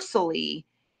universally,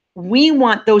 we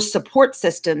want those support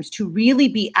systems to really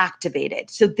be activated.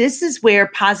 So this is where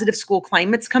positive school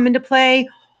climates come into play.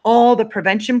 All the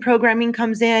prevention programming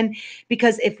comes in,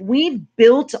 because if we've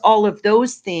built all of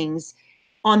those things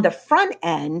on the front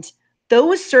end,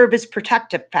 those serve as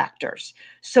protective factors.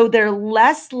 So they're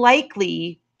less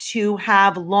likely to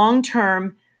have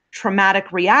long-term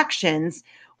traumatic reactions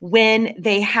when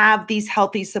they have these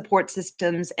healthy support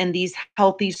systems and these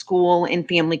healthy school and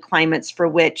family climates for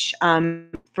which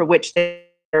they're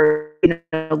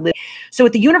living. So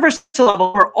at the universal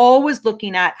level, we're always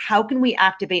looking at how can we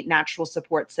activate natural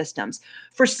support systems.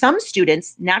 For some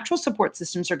students, natural support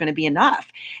systems are going to be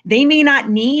enough. They may not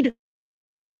need.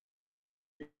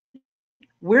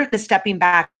 We're stepping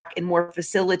back and more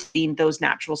facilitating those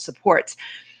natural supports.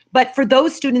 But for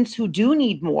those students who do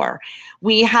need more,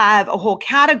 we have a whole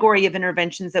category of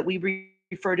interventions that we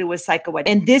refer to as psychoed.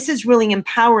 And this is really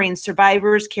empowering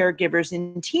survivors, caregivers,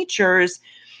 and teachers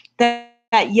that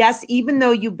yes, even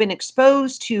though you've been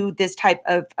exposed to this type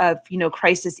of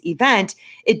crisis event,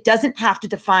 it doesn't have to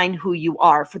define who you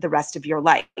are for the rest of your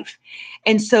life.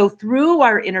 And so through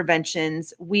our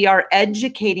interventions, we are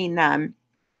educating them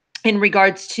in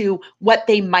regards to what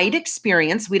they might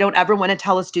experience. We don't ever want to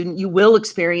tell a student, you will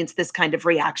experience this kind of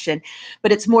reaction,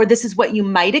 but it's more, this is what you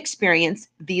might experience.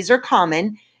 These are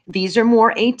common, these are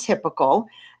more atypical,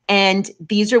 and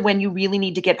these are when you really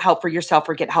need to get help for yourself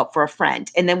or get help for a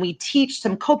friend. And then we teach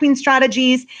some coping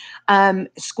strategies.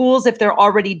 Schools, if they're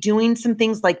already doing some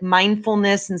things like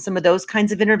mindfulness and some of those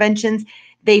kinds of interventions,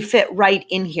 they fit right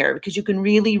in here because you can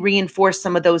really reinforce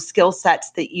some of those skill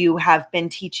sets that you have been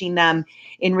teaching them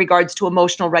in regards to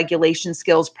emotional regulation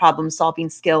skills, problem solving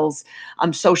skills,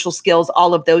 social skills,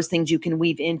 all of those things you can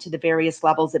weave into the various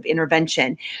levels of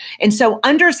intervention. And so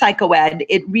under psychoed,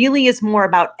 it really is more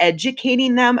about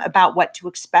educating them about what to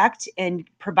expect and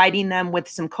providing them with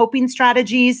some coping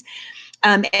strategies.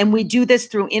 And we do this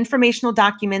through informational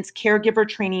documents, caregiver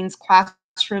trainings,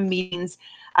 classroom meetings,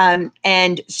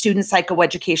 and student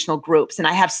psychoeducational groups. And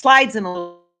I have slides in a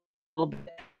little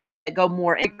bit that go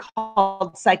more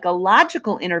called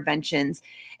psychological interventions.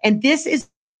 And this is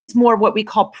more what we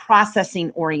call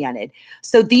processing oriented.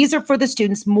 So these are for the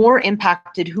students more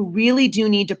impacted who really do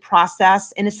need to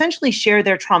process and essentially share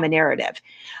their trauma narrative,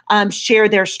 share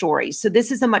their stories. So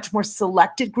this is a much more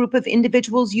selected group of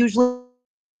individuals, usually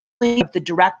the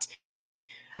direct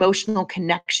emotional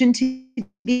connection to the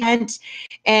event,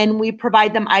 and we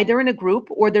provide them either in a group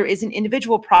or there is an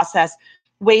individual process,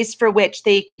 ways for which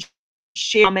they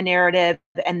share a narrative,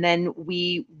 and then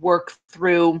we work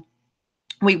through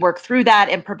that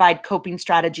and provide coping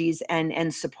strategies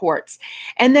and supports.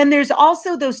 And then there's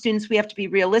also those students, we have to be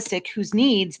realistic, whose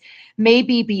needs may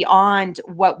be beyond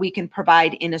what we can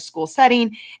provide in a school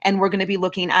setting. And we're going to be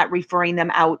looking at referring them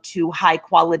out to high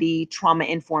quality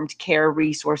trauma-informed care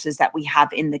resources that we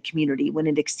have in the community when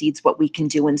it exceeds what we can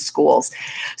do in schools.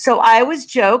 So I always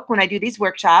joke when I do these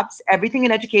workshops, everything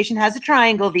in education has a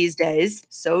triangle these days,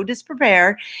 so just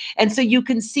prepare. And so you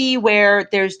can see where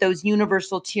there's those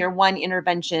universal tier 1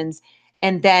 interventions,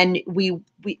 and then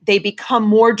they become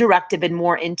more directive and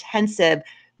more intensive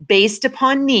based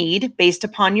upon need, based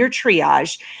upon your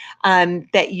triage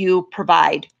that you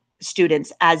provide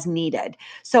students as needed.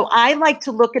 So I like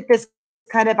to look at this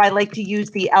I like to use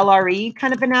the LRE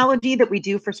kind of analogy that we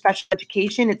do for special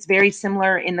education. It's very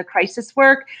similar in the crisis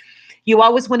work. You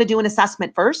always want to do an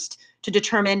assessment first to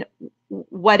determine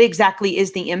what exactly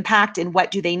is the impact and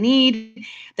what do they need.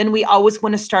 Then we always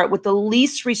want to start with the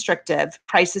least restrictive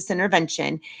crisis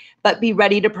intervention, but be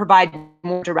ready to provide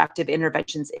more directive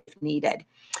interventions if needed.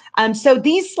 So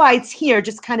these slides here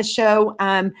just kind of show,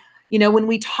 when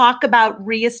we talk about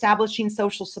reestablishing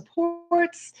social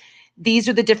supports, these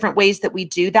are the different ways that we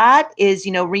do that is,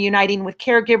 reuniting with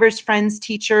caregivers, friends,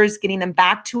 teachers, getting them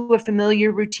back to a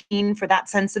familiar routine for that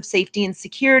sense of safety and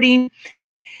security,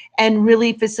 and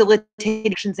really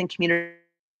facilitating actions in community.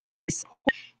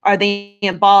 Are they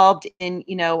involved in,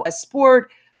 a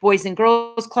sport, Boys and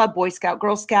Girls Club, Boy Scout,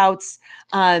 Girl Scouts,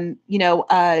 a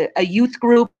youth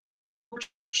group,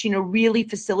 really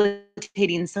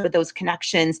facilitating some of those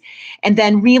connections, and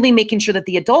then really making sure that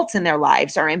the adults in their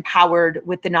lives are empowered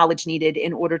with the knowledge needed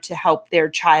in order to help their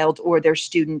child or their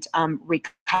student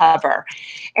recover.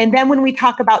 And then when we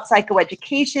talk about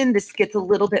psychoeducation, this gets a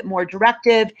little bit more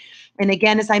directive. And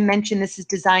again, as I mentioned, this is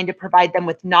designed to provide them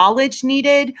with knowledge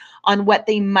needed on what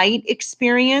they might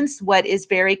experience, what is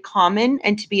very common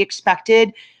and to be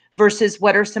expected, versus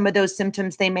what are some of those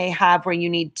symptoms they may have where you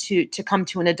need to come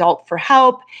to an adult for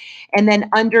help. And then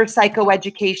under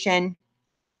psychoeducation,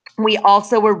 we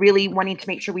also are really wanting to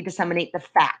make sure we disseminate the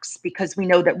facts, because we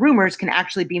know that rumors can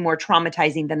actually be more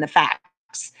traumatizing than the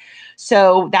facts.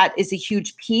 So that is a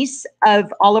huge piece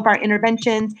of all of our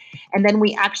interventions. And then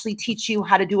we actually teach you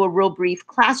how to do a real brief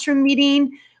classroom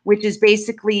meeting, which is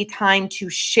basically time to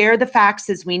share the facts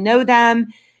as we know them.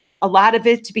 A lot of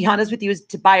it, to be honest with you, is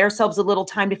to buy ourselves a little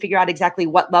time to figure out exactly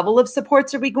what level of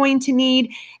supports are we going to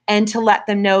need, and to let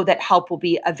them know that help will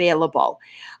be available.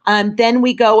 Then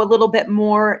we go a little bit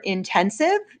more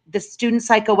intensive. The student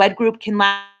psychoed group can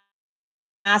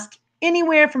last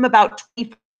anywhere from about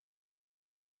 20,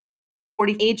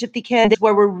 40 age of the kids,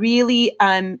 where we're really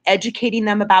educating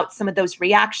them about some of those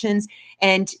reactions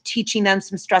and teaching them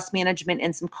some stress management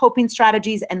and some coping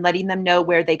strategies and letting them know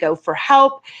where they go for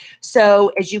help.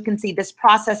 So as you can see, this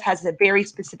process has a very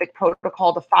specific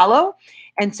protocol to follow.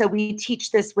 And so we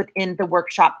teach this within the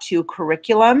Workshop 2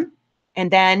 curriculum. And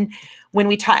then when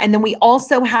we talk, and then we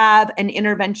also have an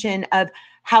intervention of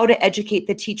how to educate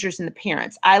the teachers and the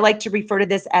parents. I like to refer to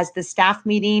this as the staff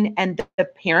meeting and the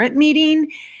parent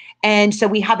meeting. And so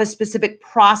we have a specific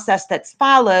process that's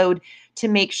followed to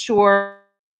make sure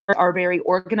are very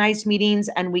organized meetings,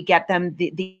 and we get them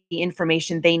the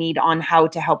information they need on how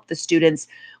to help the students,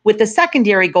 with the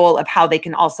secondary goal of how they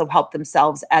can also help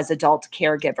themselves as adult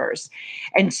caregivers.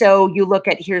 And so you look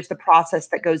at, here's the process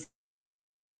that goes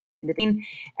into,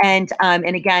 and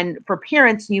again, for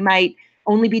parents, you might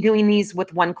only be doing these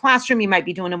with one classroom. You might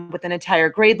be doing them with an entire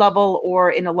grade level, or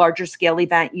in a larger scale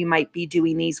event, you might be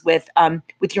doing these with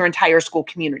your entire school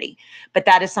community. But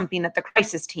that is something that the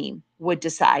crisis team would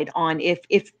decide on if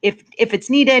it's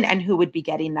needed and who would be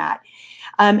getting that.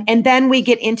 And then we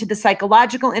get into the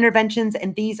psychological interventions,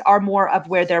 and these are more of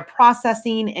where they're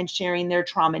processing and sharing their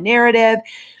trauma narrative.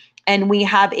 And we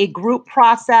have a group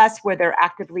process where they're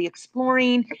actively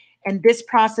exploring. And this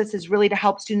process is really to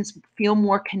help students feel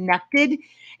more connected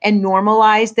and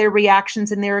normalize their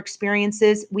reactions and their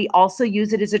experiences. We also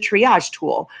use it as a triage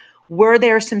tool. Were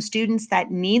there some students that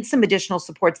need some additional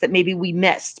supports that maybe we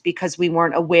missed because we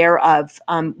weren't aware of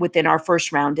within our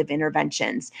first round of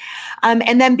interventions?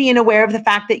 And then being aware of the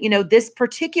fact that, this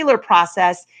particular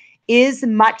process is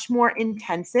much more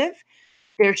intensive.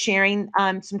 They're sharing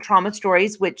some trauma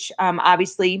stories, which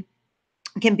obviously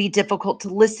can be difficult to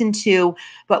listen to,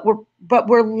 but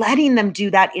we're letting them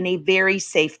do that in a very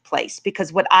safe place,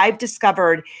 because what I've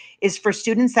discovered is for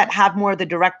students that have more of the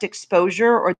direct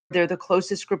exposure, or they're the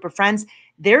closest group of friends,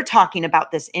 they're talking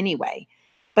about this anyway.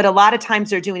 But a lot of times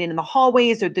they're doing it in the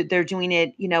hallways, or they're doing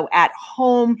it, at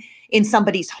home, in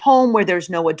somebody's home where there's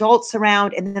no adults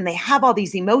around, and then they have all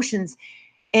these emotions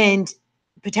and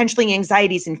potentially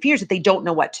anxieties and fears that they don't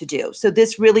know what to do. So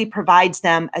this really provides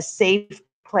them a safe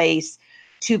place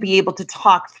to be able to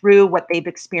talk through what they've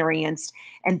experienced.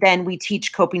 And then we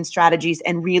teach coping strategies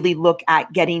and really look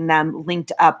at getting them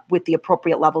linked up with the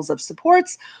appropriate levels of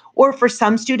supports. Or for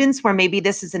some students where maybe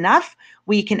this is enough,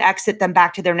 we can exit them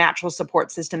back to their natural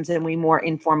support systems and we more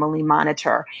informally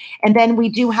monitor. And then we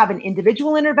do have an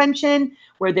individual intervention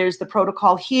where there's the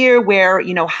protocol here where,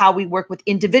 how we work with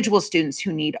individual students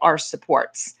who need our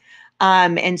supports.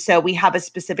 And so we have a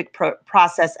specific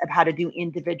process of how to do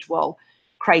individual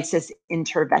crisis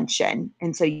intervention.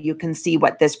 And so you can see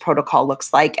what this protocol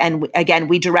looks like. And again,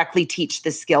 we directly teach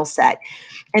the skill set.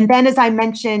 And then, as I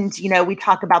mentioned, we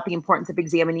talk about the importance of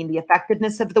examining the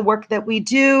effectiveness of the work that we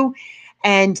do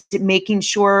and making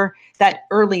sure that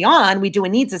early on we do a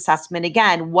needs assessment.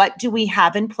 Again, what do we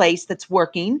have in place that's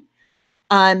working?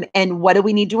 And what do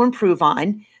we need to improve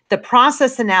on? The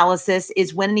process analysis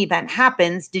is when an event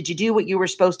happens, did you do what you were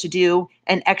supposed to do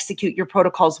and execute your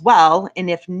protocols well? And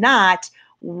if not,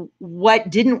 what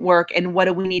didn't work and what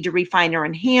do we need to refine or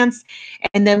enhance?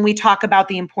 And then we talk about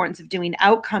the importance of doing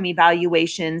outcome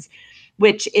evaluations,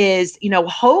 which is,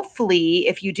 hopefully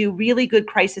if you do really good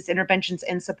crisis interventions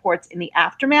and supports in the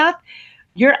aftermath,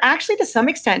 you're actually to some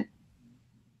extent,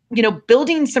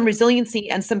 building some resiliency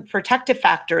and some protective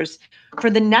factors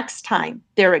for the next time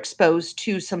they're exposed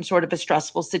to some sort of a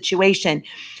stressful situation.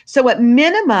 So at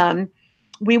minimum,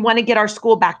 we want to get our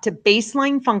school back to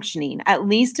baseline functioning, at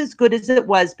least as good as it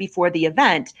was before the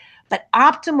event. But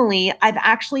optimally, I've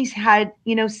actually had,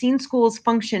 seen schools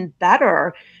function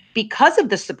better because of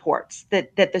the supports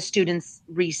that the students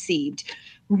received.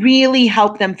 Really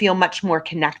helped them feel much more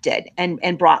connected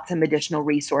and brought them additional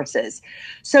resources.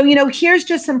 So, here's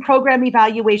just some program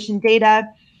evaluation data,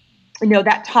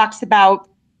 that talks about,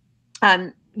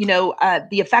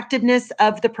 the effectiveness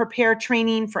of the prepare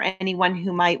training for anyone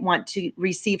who might want to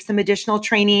receive some additional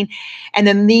training. And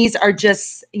then these are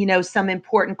just, some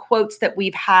important quotes that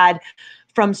we've had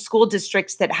from school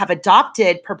districts that have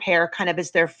adopted prepare kind of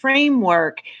as their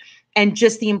framework, and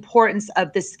just the importance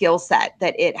of the skill set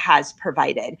that it has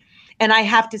provided. And I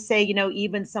have to say,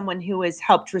 even someone who has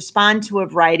helped respond to a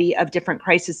variety of different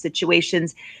crisis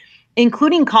situations,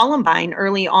 including Columbine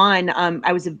early on.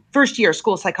 I was a first-year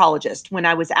school psychologist when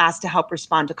I was asked to help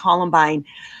respond to Columbine.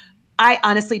 I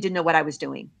honestly didn't know what I was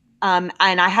doing. And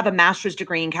I have a master's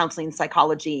degree in counseling and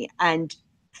psychology, and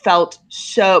felt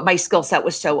my skill set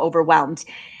was so overwhelmed.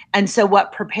 And so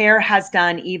what Prepare has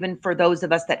done, even for those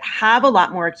of us that have a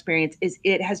lot more experience, is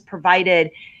it has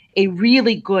provided a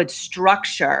really good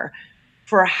structure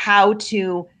for how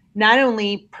to not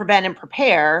only prevent and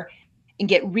prepare and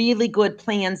get really good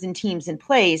plans and teams in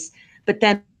place, but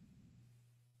then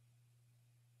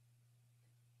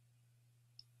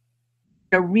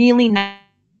really nice.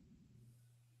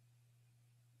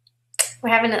 We're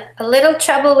having a little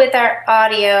trouble with our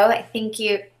audio. I think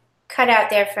you cut out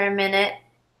there for a minute.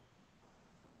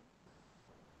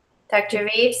 Dr.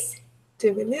 Reeves?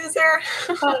 Did we lose her?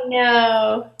 Oh,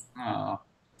 no. Oh.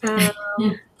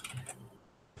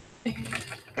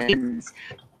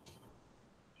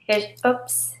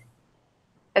 Oops.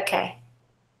 Okay.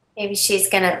 Maybe she's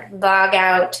going to log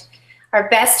out. Our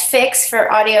best fix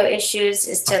for audio issues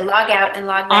is to log out and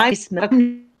log back.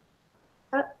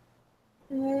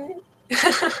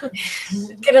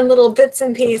 Getting little bits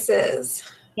and pieces.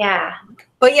 Yeah.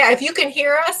 But yeah, if you can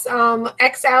hear us,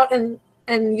 X out and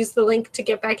use the link to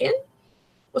get back in.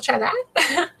 We'll try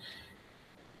that.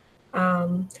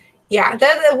 Yeah,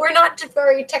 we're not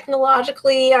very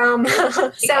technologically sound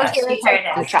here. She heard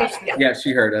us. Yeah,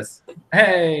 she heard us.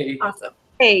 Hey. Awesome.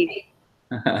 Hey.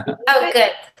 Oh,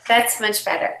 good. That's much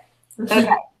better. Okay.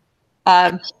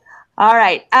 All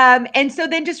right. And so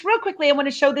then just real quickly, I want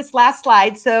to show this last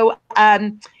slide. So,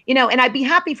 you know, and I'd be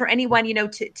happy for anyone, you know,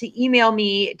 to email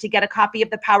me to get a copy of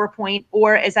the PowerPoint,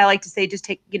 or as I like to say, just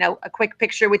take, you know, a quick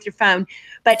picture with your phone.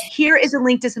 But here is a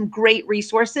link to some great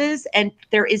resources. And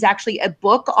there is actually a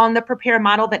book on the Prepare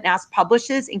model that NASP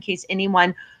publishes in case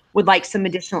anyone would like some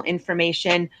additional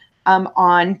information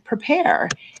on Prepare.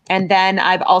 And then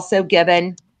I've also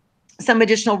given some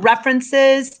additional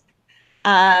references.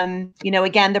 You know,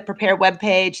 again, the Prepare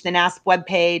webpage, the NASP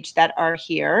webpage that are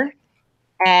here.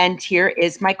 And here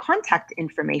is my contact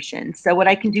information. So what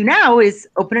I can do now is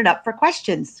open it up for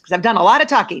questions because I've done a lot of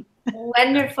talking.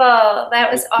 Wonderful.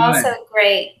 That was also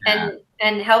great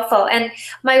and helpful. And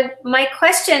my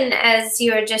question as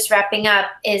you were just wrapping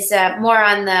up is more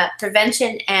on the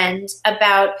prevention end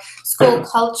about school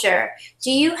culture. Do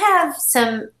you have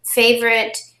some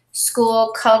favorite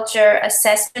school culture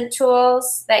assessment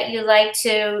tools that you like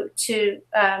to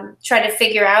try to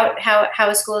figure out how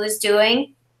a school is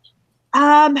doing?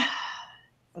 Oh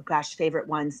gosh, favorite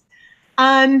ones.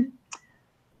 I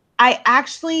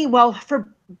actually, well, for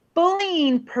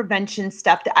bullying prevention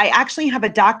stuff, I actually have a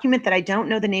document that I don't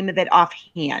know the name of it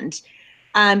offhand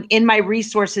in my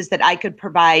resources that I could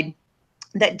provide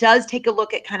that does take a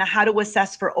look at kind of how to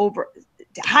assess for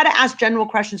how to ask general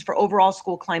questions for overall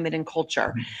school climate and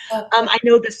culture. I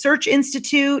know the Search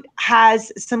Institute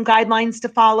has some guidelines to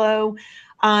follow.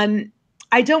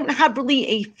 I don't have really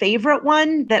a favorite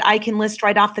one that I can list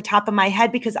right off the top of my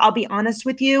head because I'll be honest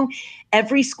with you,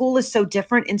 every school is so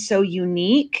different and so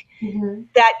unique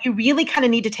that you really kind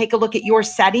of need to take a look at your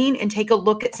setting and take a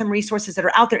look at some resources that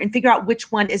are out there and figure out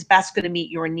which one is best going to meet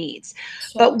your needs.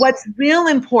 But what's real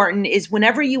important is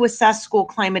whenever you assess school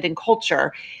climate and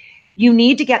culture, you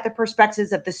need to get the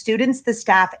perspectives of the students, the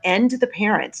staff, and the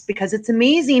parents, because it's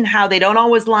amazing how they don't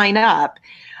always line up.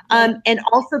 And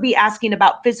also be asking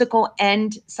about physical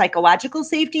and psychological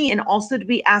safety, and also to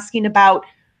be asking about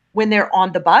when they're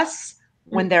on the bus,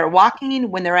 when they're walking,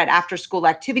 when they're at after school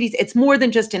activities. It's more than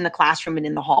just in the classroom and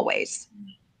in the hallways.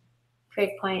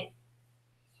 Great point.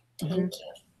 Thank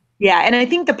you. Yeah, and I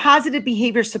think the positive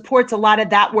behavior supports a lot of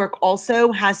that work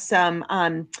also has some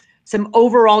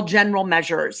overall general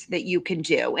measures that you can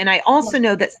do. And I also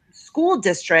know that school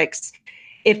districts,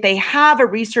 if they have a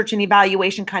research and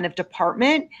evaluation kind of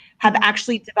department, have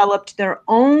actually developed their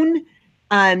own,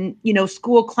 you know,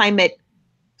 school climate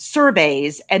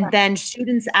surveys, and then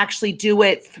students actually do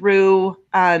it through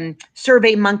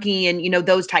SurveyMonkey and, you know,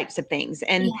 those types of things.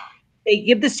 And they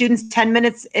give the students 10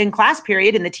 minutes in class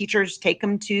period, and the teachers take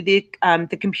them to the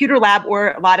computer lab,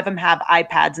 or a lot of them have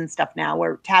iPads and stuff now,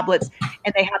 or tablets,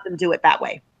 and they have them do it that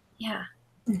way. Yeah.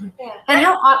 Yeah. And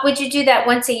how would you do that,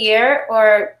 once a year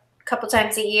or a couple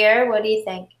times a year? What do you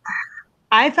think?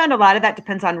 I found a lot of that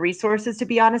depends on resources, to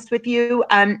be honest with you.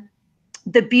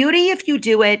 The beauty, if you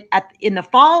do it in the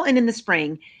fall and in the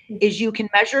spring, is you can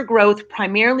measure growth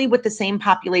primarily with the same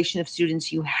population of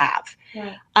students you have.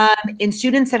 In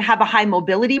students that have a high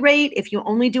mobility rate, if you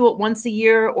only do it once a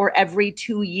year or every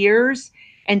 2 years,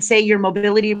 and say your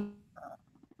mobility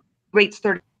rate's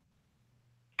 30,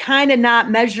 kind of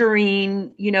not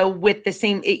measuring, you know, with the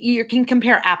same, you can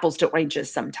compare apples to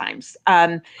oranges sometimes.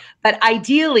 But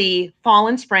ideally, fall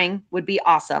and spring would be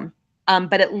awesome,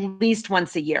 but at least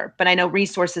once a year. But I know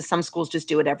resources, some schools just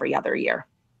do it every other year.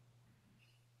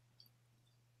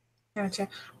 Gotcha.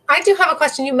 I do have a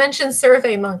question. You mentioned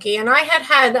SurveyMonkey, and I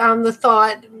had the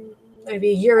thought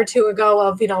maybe a year or two ago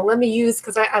of, you know, let me use,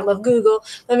 because I love Google,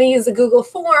 let me use a Google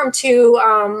form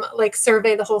to like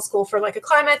survey the whole school for like a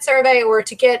climate survey, or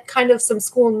to get kind of some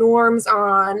school norms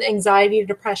on anxiety,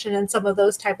 depression, and some of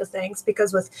those type of things.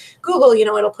 Because with Google, you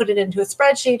know, it'll put it into a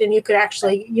spreadsheet, and you could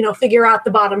actually, you know, figure out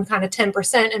the bottom kind of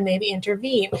 10% and maybe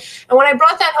intervene. And when I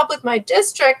brought that up with my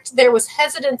district, there was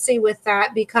hesitancy with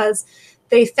that, because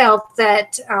they felt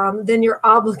that then you're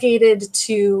obligated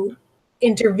to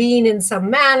intervene in some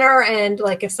manner, and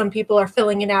like if some people are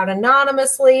filling it out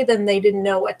anonymously, then they didn't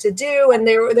know what to do, and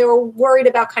they were worried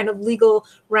about kind of legal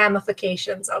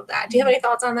ramifications of that. Do you have any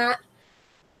thoughts on that?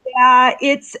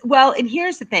 Yeah, well, and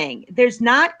here's the thing, there's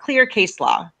not clear case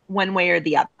law one way or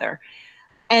the other,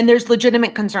 and there's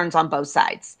legitimate concerns on both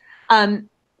sides.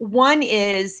 One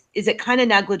is it kind of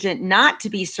negligent not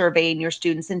to be surveying your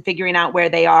students and figuring out where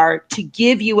they are to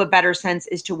give you a better sense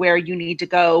as to where you need to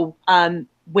go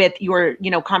with your, you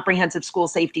know, comprehensive school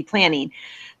safety planning.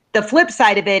 The flip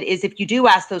side of it is if you do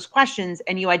ask those questions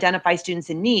and you identify students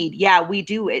in need, yeah, we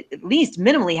do at least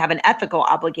minimally have an ethical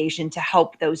obligation to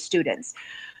help those students.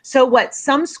 So what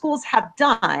some schools have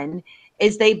done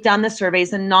is they've done the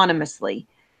surveys anonymously.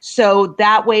 So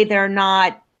that way they're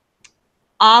not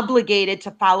obligated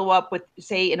to follow up with,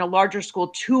 say, in a larger school,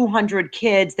 200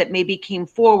 kids that maybe came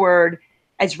forward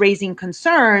as raising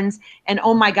concerns, and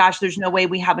oh my gosh, there's no way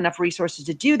we have enough resources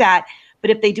to do that. But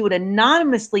if they do it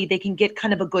anonymously, they can get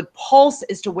kind of a good pulse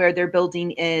as to where their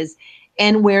building is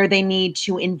and where they need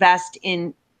to invest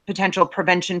in potential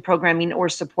prevention programming or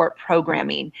support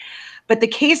programming. But the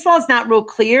case law is not real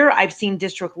clear. I've seen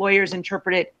district lawyers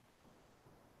interpret it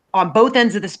on both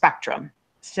ends of the spectrum.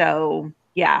 So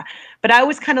yeah, but I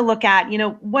always kind of look at,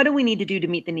 what do we need to do to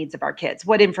meet the needs of our kids?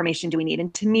 What information do we need?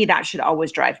 And to me, that should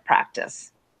always drive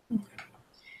practice.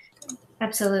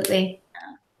 Absolutely.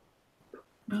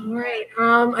 All right.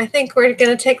 I think we're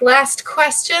going to take last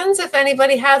questions. If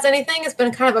anybody has anything, it's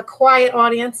been kind of a quiet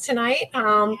audience tonight.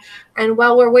 And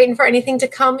while we're waiting for anything to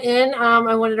come in,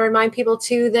 I wanted to remind people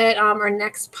too that our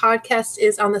next podcast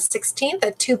is on the 16th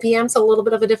at 2 p.m. So a little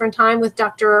bit of a different time with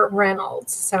Dr.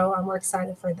 Reynolds. So we're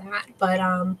excited for that. But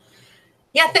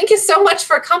yeah, thank you so much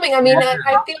for coming. I mean, I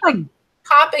feel like the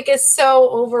topic is so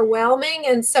overwhelming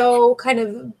and so kind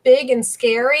of big and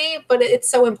scary, but it's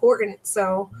so important.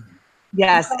 So.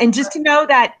 Yes. And just to know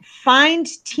that find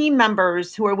team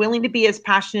members who are willing to be as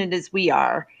passionate as we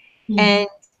are and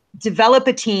develop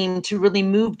a team to really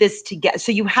move this together.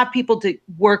 So you have people to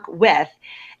work with.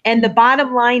 And the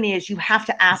bottom line is you have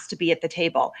to ask to be at the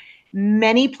table.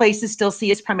 Many places still see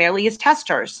us primarily as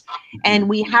testers, and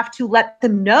we have to let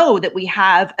them know that we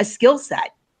have a skill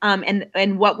set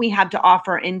and what we have to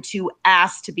offer and to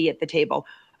ask to be at the table.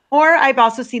 Or I've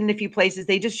also seen in a few places,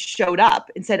 they just showed up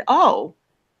and said, oh,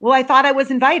 well, I thought I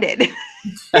was invited.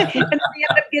 And we end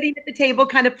up getting at the table,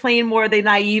 kind of playing more the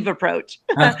naive approach.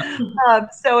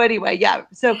 So anyway, yeah.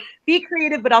 So be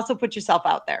creative, but also put yourself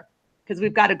out there because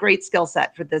we've got a great skill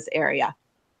set for this area.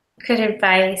 Good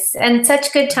advice. And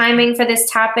such good timing for this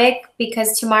topic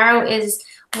because tomorrow is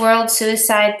World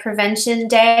Suicide Prevention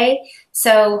Day.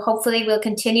 So hopefully we'll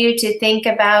continue to think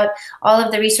about all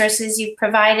of the resources you've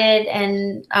provided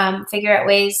and figure out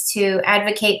ways to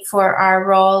advocate for our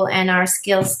role and our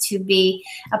skills to be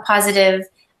a positive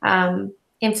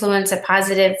influence, a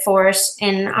positive force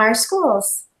in our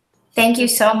schools. Thank you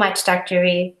so much, Dr.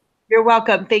 Reeves. You're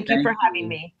welcome. Thank you for having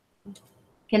me.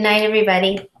 Good night,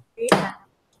 everybody. Yeah.